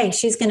that's okay.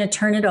 She's going to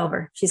turn it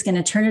over. She's going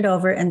to turn it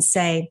over and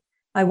say,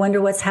 I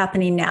wonder what's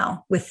happening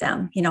now with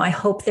them. I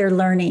hope they're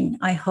learning.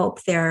 I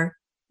hope they're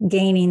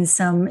gaining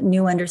some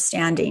new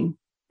understanding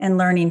and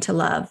learning to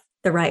love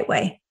the right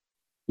way.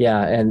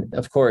 Yeah. And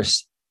of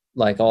course,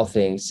 like all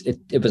things,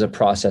 it was a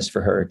process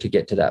for her to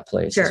get to that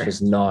place. Sure.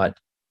 This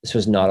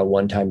was not a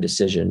one-time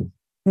decision.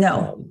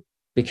 No.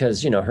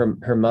 Because,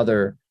 her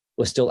mother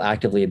was still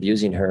actively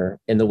abusing her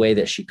in the way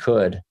that she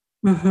could,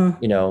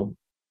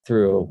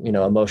 through,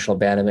 emotional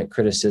abandonment,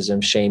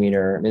 criticism, shaming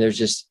her. There's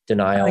just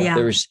denial. Oh, yeah.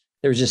 There was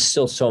just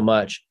still so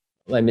much.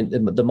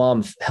 The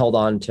mom held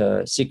on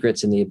to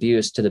secrets and the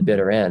abuse to the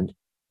bitter end.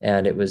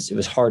 And it was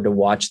hard to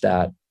watch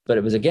that. But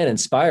it was, again,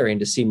 inspiring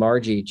to see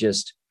Margie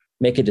just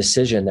make a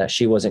decision that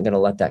she wasn't going to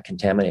let that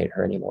contaminate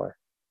her anymore.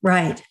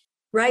 Right.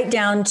 Right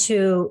down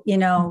to,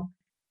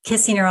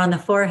 kissing her on the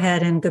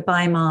forehead and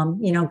goodbye,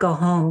 mom, go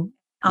home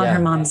on her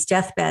mom's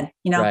deathbed,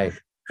 Right.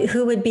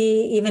 Who would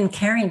be even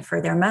caring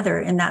for their mother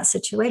in that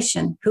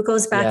situation? Who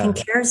goes back and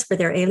cares for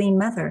their ailing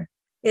mother?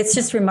 It's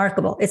just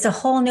remarkable. It's a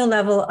whole new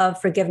level of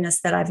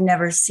forgiveness that I've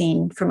never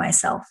seen for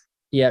myself.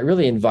 Yeah, it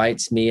really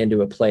invites me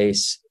into a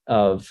place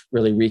of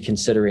really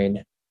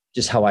reconsidering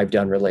just how I've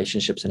done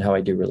relationships and how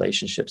I do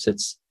relationships.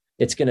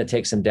 It's going to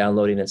take some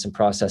downloading and some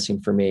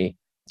processing for me,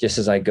 just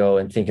as I go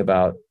and think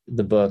about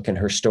the book and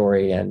her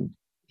story and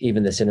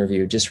even this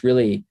interview, just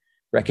really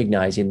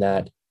recognizing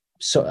that.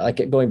 So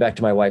like going back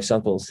to my wife's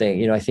uncle's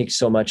thing, I think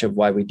so much of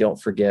why we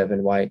don't forgive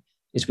and why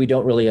is we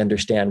don't really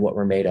understand what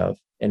we're made of.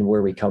 and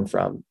where we come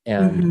from,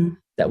 and Mm-hmm.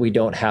 that we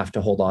don't have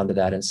to hold on to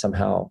that and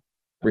somehow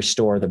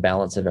restore the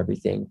balance of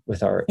everything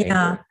with our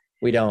anger.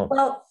 We don't.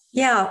 Well,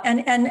 yeah.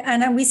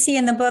 And we see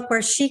in the book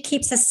where she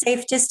keeps a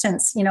safe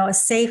distance,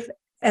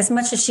 as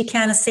much as she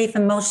can, a safe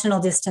emotional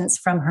distance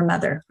from her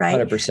mother, right?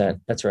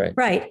 100%. That's right.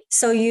 Right.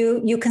 So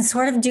you can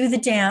sort of do the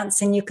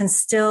dance and you can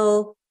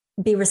still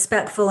be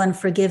respectful and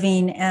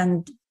forgiving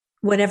and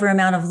whatever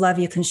amount of love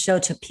you can show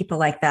to people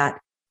like that.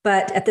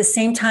 But at the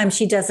same time,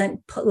 she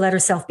doesn't let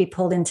herself be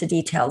pulled into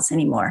details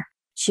anymore.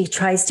 She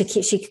tries to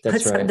she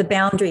puts up the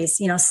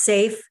boundaries,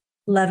 safe,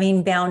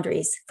 loving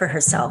boundaries for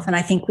herself. And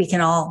I think we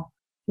can all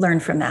learn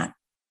from that.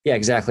 Yeah,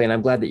 exactly. And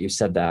I'm glad that you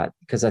said that,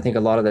 because I think a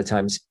lot of the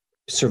times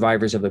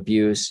survivors of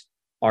abuse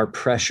are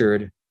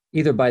pressured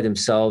either by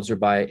themselves or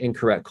by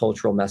incorrect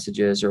cultural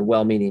messages or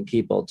well-meaning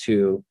people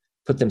to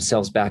put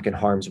themselves back in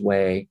harm's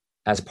way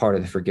as part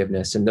of the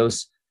forgiveness. And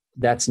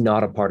that's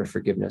not a part of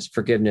forgiveness.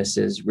 Forgiveness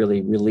is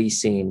really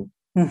releasing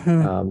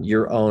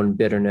your own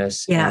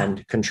bitterness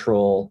and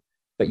control.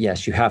 But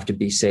yes, you have to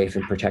be safe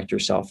and protect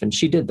yourself. And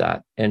she did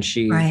that. And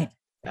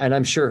and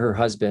I'm sure her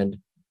husband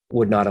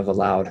would not have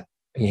allowed,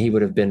 he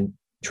would have been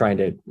trying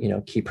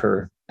to, keep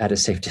her at a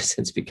safe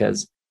distance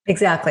because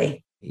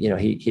exactly.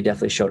 He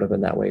definitely showed up in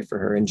that way for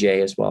her, and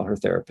Jay as well, her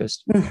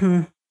therapist.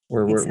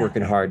 We're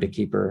working hard to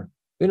keep her.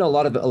 A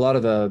lot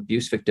of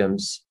abuse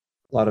victims,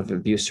 a lot of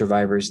abuse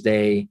survivors,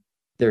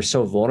 they're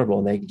so vulnerable,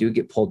 and they do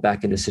get pulled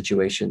back into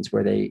situations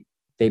where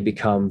they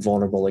become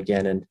vulnerable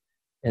again.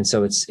 And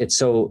so it's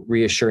so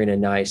reassuring and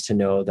nice to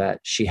know that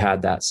she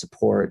had that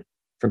support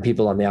from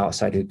people on the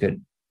outside who could,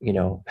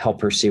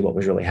 help her see what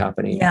was really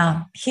happening.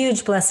 Yeah.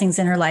 Huge blessings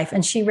in her life.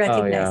 And she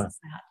recognizes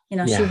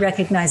that, she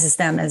recognizes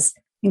them as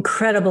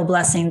incredible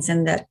blessings,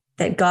 and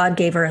that God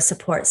gave her a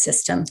support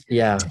system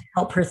to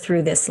help her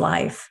through this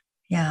life.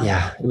 Yeah.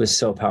 Yeah. It was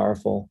so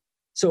powerful.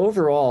 So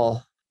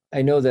overall,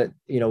 I know that,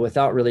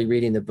 without really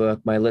reading the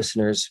book, my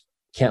listeners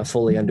can't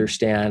fully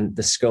understand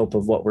the scope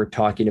of what we're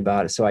talking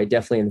about. So I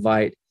definitely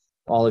invite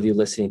all of you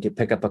listening to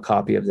pick up a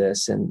copy of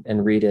this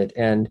and read it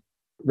and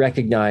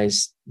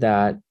recognize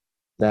that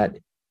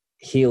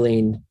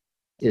healing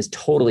is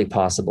totally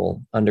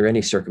possible under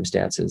any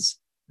circumstances.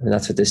 And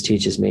that's what this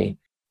teaches me.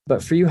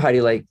 But for you,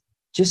 Heidi,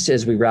 just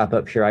as we wrap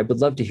up here, I would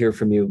love to hear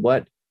from you.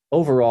 What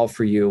overall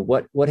for you,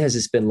 what has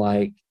this been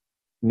like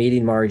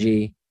meeting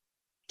Margie,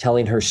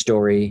 telling her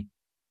story,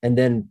 and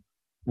then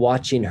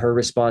watching her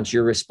response,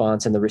 your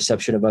response, and the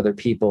reception of other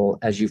people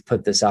as you've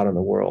put this out in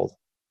the world?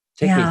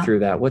 Take me through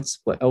that. What's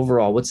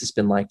this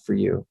been like for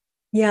you?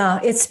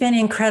 Yeah, it's been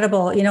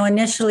incredible.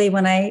 Initially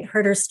when I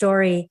heard her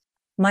story,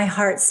 my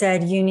heart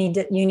said, you need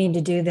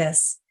to do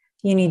this.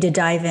 You need to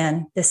dive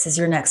in. This is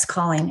your next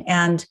calling.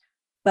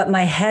 But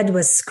my head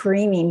was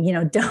screaming,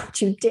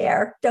 don't you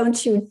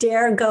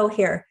dare go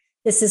here.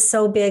 This is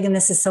so big and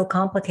this is so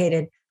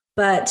complicated.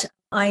 But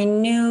I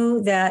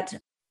knew that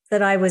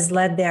I was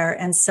led there.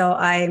 And so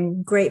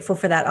I'm grateful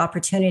for that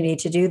opportunity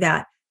to do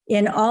that.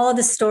 In all of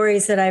the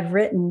stories that I've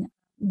written,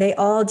 they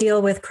all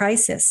deal with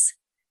crisis.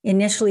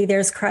 Initially,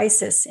 there's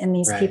crisis in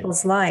these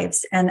people's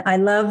lives. And I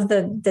love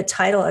the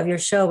title of your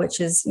show, which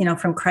is,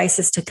 From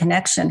Crisis to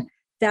Connection.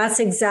 That's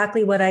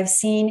exactly what I've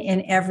seen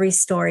in every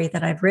story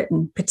that I've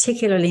written,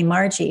 particularly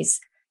Margie's,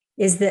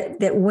 is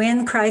that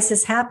when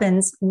crisis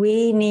happens,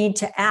 we need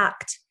to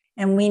act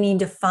and we need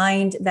to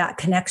find that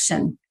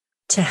connection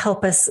to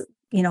help us,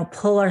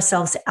 pull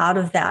ourselves out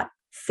of that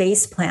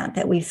face plant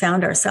that we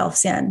found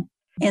ourselves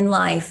in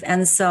life.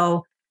 And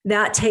so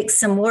that takes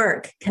some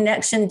work.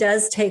 Connection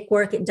does take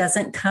work. It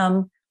doesn't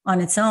come on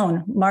its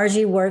own.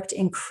 Margie worked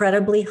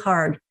incredibly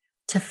hard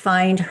to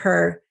find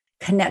her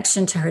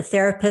connection to her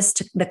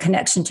therapist, the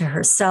connection to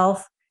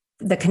herself,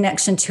 the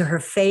connection to her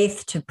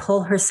faith, to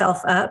pull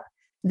herself up.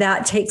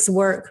 That takes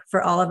work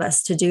for all of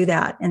us to do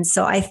that. And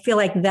so I feel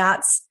like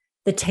that's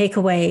the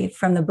takeaway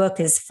from the book,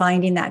 is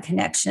finding that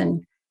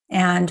connection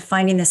and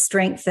finding the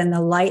strength and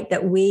the light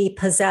that we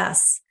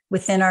possess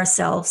within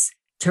ourselves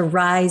to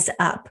rise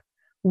up.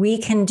 We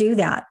can do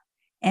that.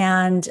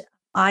 And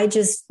I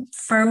just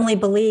firmly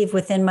believe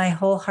within my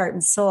whole heart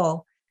and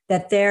soul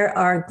that there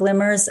are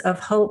glimmers of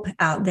hope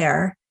out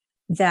there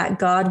that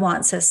God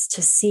wants us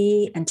to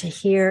see and to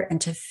hear and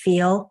to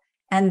feel.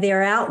 And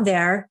they're out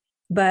there,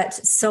 but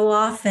so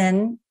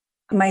often,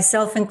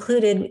 myself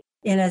included,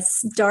 in a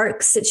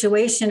dark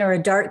situation or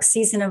a dark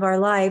season of our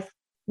life,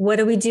 what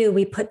do?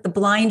 We put the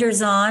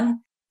blinders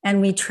on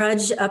and we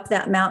trudge up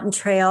that mountain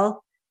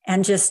trail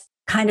and just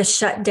kind of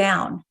shut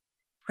down,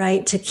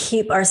 right? To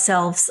keep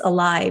ourselves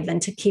alive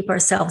and to keep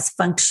ourselves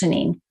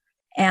functioning.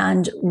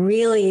 And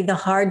really the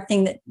hard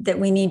thing that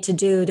we need to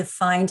do to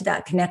find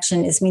that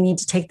connection is we need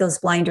to take those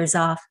blinders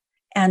off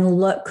and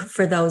look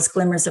for those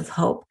glimmers of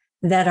hope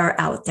that are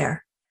out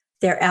there.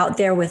 They're out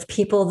there with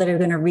people that are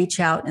going to reach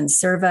out and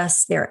serve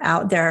us. They're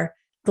out there,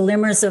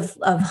 glimmers of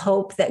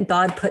hope that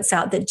God puts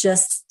out that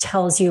just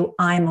tells you,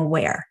 I'm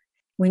aware.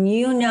 When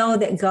you know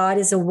that God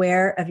is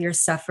aware of your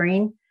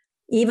suffering,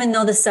 even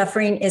though the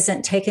suffering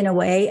isn't taken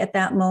away at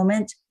that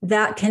moment,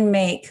 that can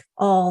make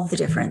all the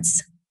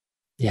difference.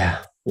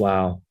 Yeah.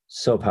 Wow.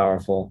 So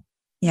powerful.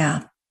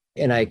 Yeah.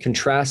 And I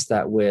contrast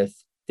that with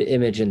the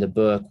image in the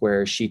book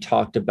where she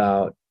talked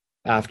about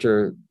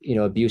after,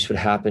 abuse would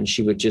happen,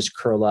 she would just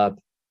curl up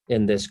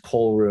in this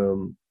coal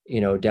room,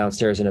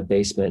 downstairs in a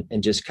basement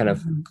and just kind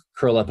of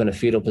curl up in a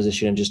fetal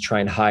position and just try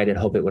and hide and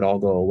hope it would all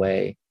go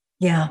away.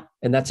 Yeah.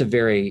 And that's a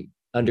very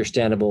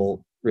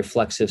understandable,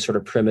 reflexive, sort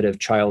of primitive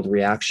child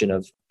reaction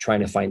of trying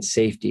to find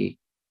safety.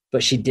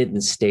 But she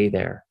didn't stay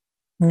there.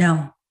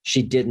 No.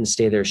 She didn't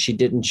stay there. She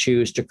didn't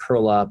choose to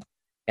curl up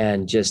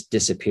and just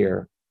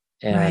disappear.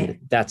 And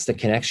that's the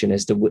connection,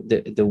 is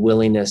the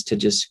willingness to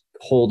just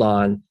hold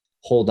on,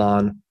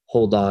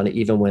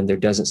 even when there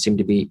doesn't seem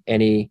to be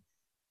any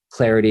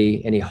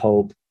clarity, any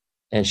hope.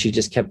 And she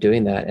just kept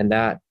doing that. And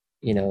that,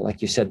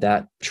 like you said,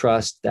 that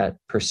trust, that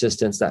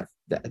persistence,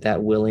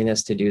 that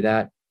willingness to do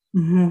that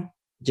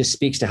just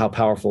speaks to how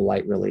powerful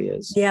light really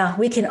is. Yeah,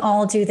 we can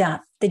all do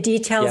that. The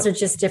details are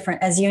just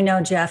different. As you know,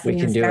 Jeff, in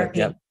your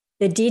therapy,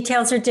 the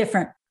details are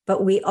different,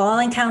 but we all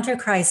encounter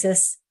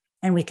crisis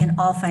and we can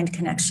all find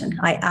connection.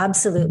 I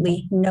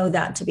absolutely know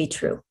that to be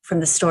true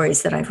from the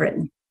stories that I've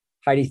written.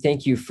 Heidi,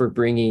 thank you for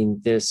bringing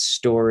this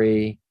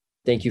story.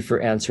 Thank you for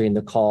answering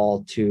the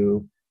call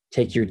to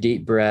take your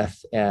deep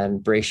breath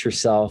and brace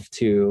yourself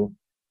to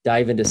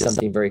dive into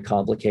something very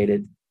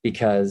complicated,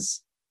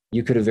 because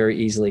you could have very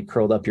easily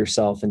curled up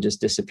yourself and just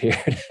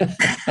disappeared.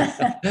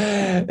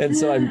 And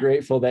so I'm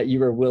grateful that you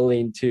were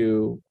willing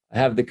to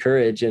have the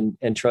courage and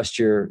trust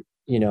your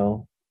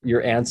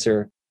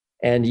answer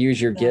and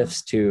use your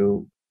gifts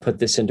to put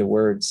this into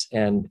words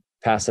and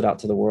pass it out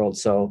to the world.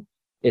 So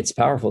it's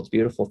powerful. It's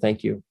beautiful.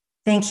 Thank you.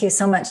 Thank you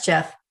so much,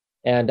 Jeff.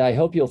 And I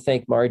hope you'll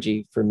thank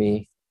Margie for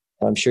me.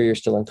 I'm sure you're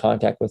still in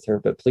contact with her,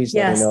 but please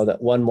let her know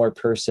that one more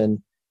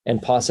person,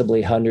 and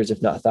possibly hundreds, if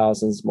not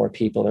thousands more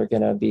people, are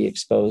going to be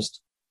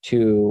exposed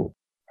to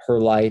her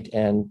light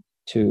and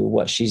to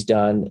what she's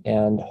done.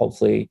 And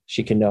hopefully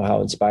she can know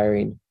how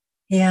inspiring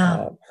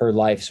her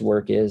life's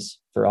work is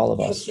for all of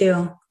us.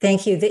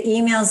 Thank you. The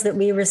emails that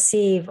we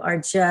receive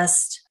are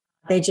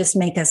they just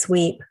make us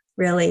weep,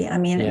 really. I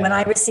mean, when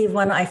I receive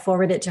one, I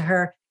forward it to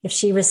her. If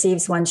she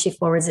receives one, she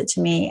forwards it to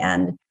me.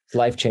 And it's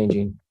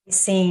life-changing.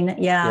 Seen,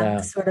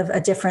 sort of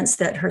a difference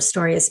that her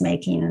story is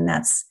making. And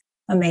that's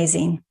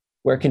amazing.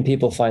 Where can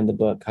people find the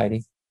book,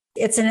 Heidi?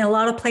 It's in a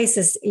lot of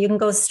places. You can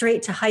go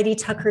straight to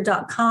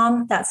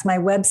HeidiTucker.com. That's my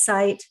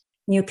website.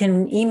 You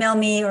can email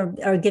me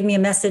or give me a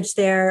message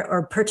there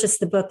or purchase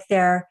the book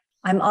there.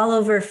 I'm all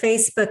over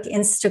Facebook,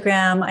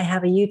 Instagram. I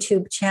have a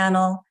YouTube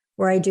channel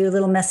where I do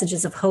little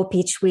messages of hope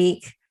each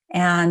week.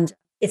 And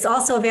it's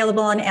also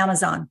available on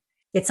Amazon.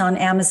 It's on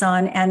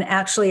Amazon. And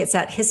actually, it's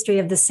at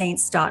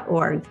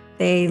historyofthesaints.org.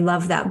 They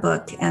love that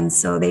book. And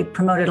so they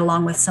promote it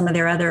along with some of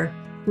their other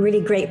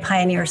really great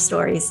pioneer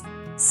stories.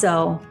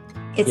 So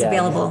it's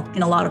available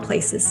in a lot of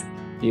places.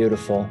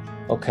 Beautiful.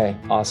 Okay,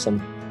 awesome.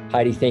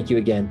 Heidi, thank you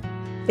again.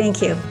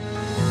 Thank you.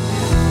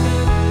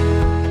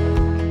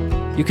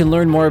 You can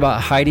learn more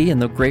about Heidi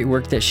and the great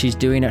work that she's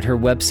doing at her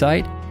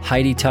website,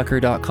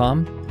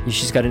 HeidiTucker.com.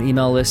 She's got an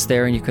email list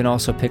there, and you can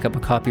also pick up a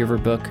copy of her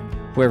book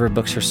wherever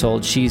books are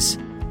sold. She's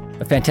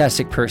a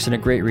fantastic person, a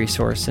great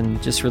resource,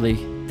 and just really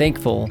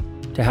thankful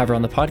to have her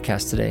on the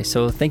podcast today.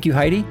 So thank you,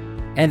 Heidi.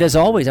 And as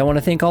always, I want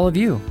to thank all of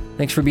you.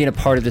 Thanks for being a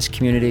part of this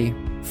community,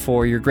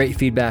 for your great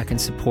feedback and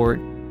support,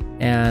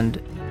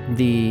 and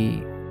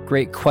the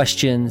great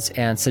questions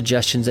and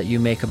suggestions that you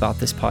make about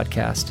this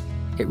podcast.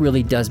 It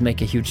really does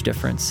make a huge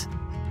difference.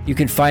 You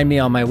can find me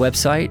on my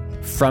website,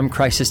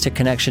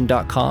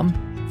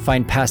 fromcrisistoconnection.com,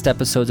 find past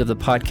episodes of the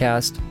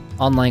podcast,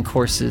 online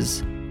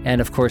courses, and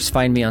of course,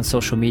 find me on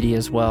social media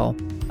as well.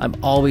 I'm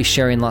always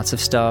sharing lots of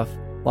stuff,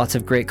 lots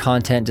of great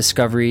content,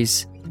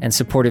 discoveries, and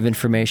supportive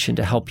information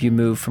to help you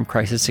move from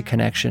crisis to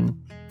connection.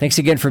 Thanks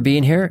again for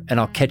being here,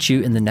 and I'll catch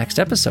you in the next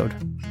episode.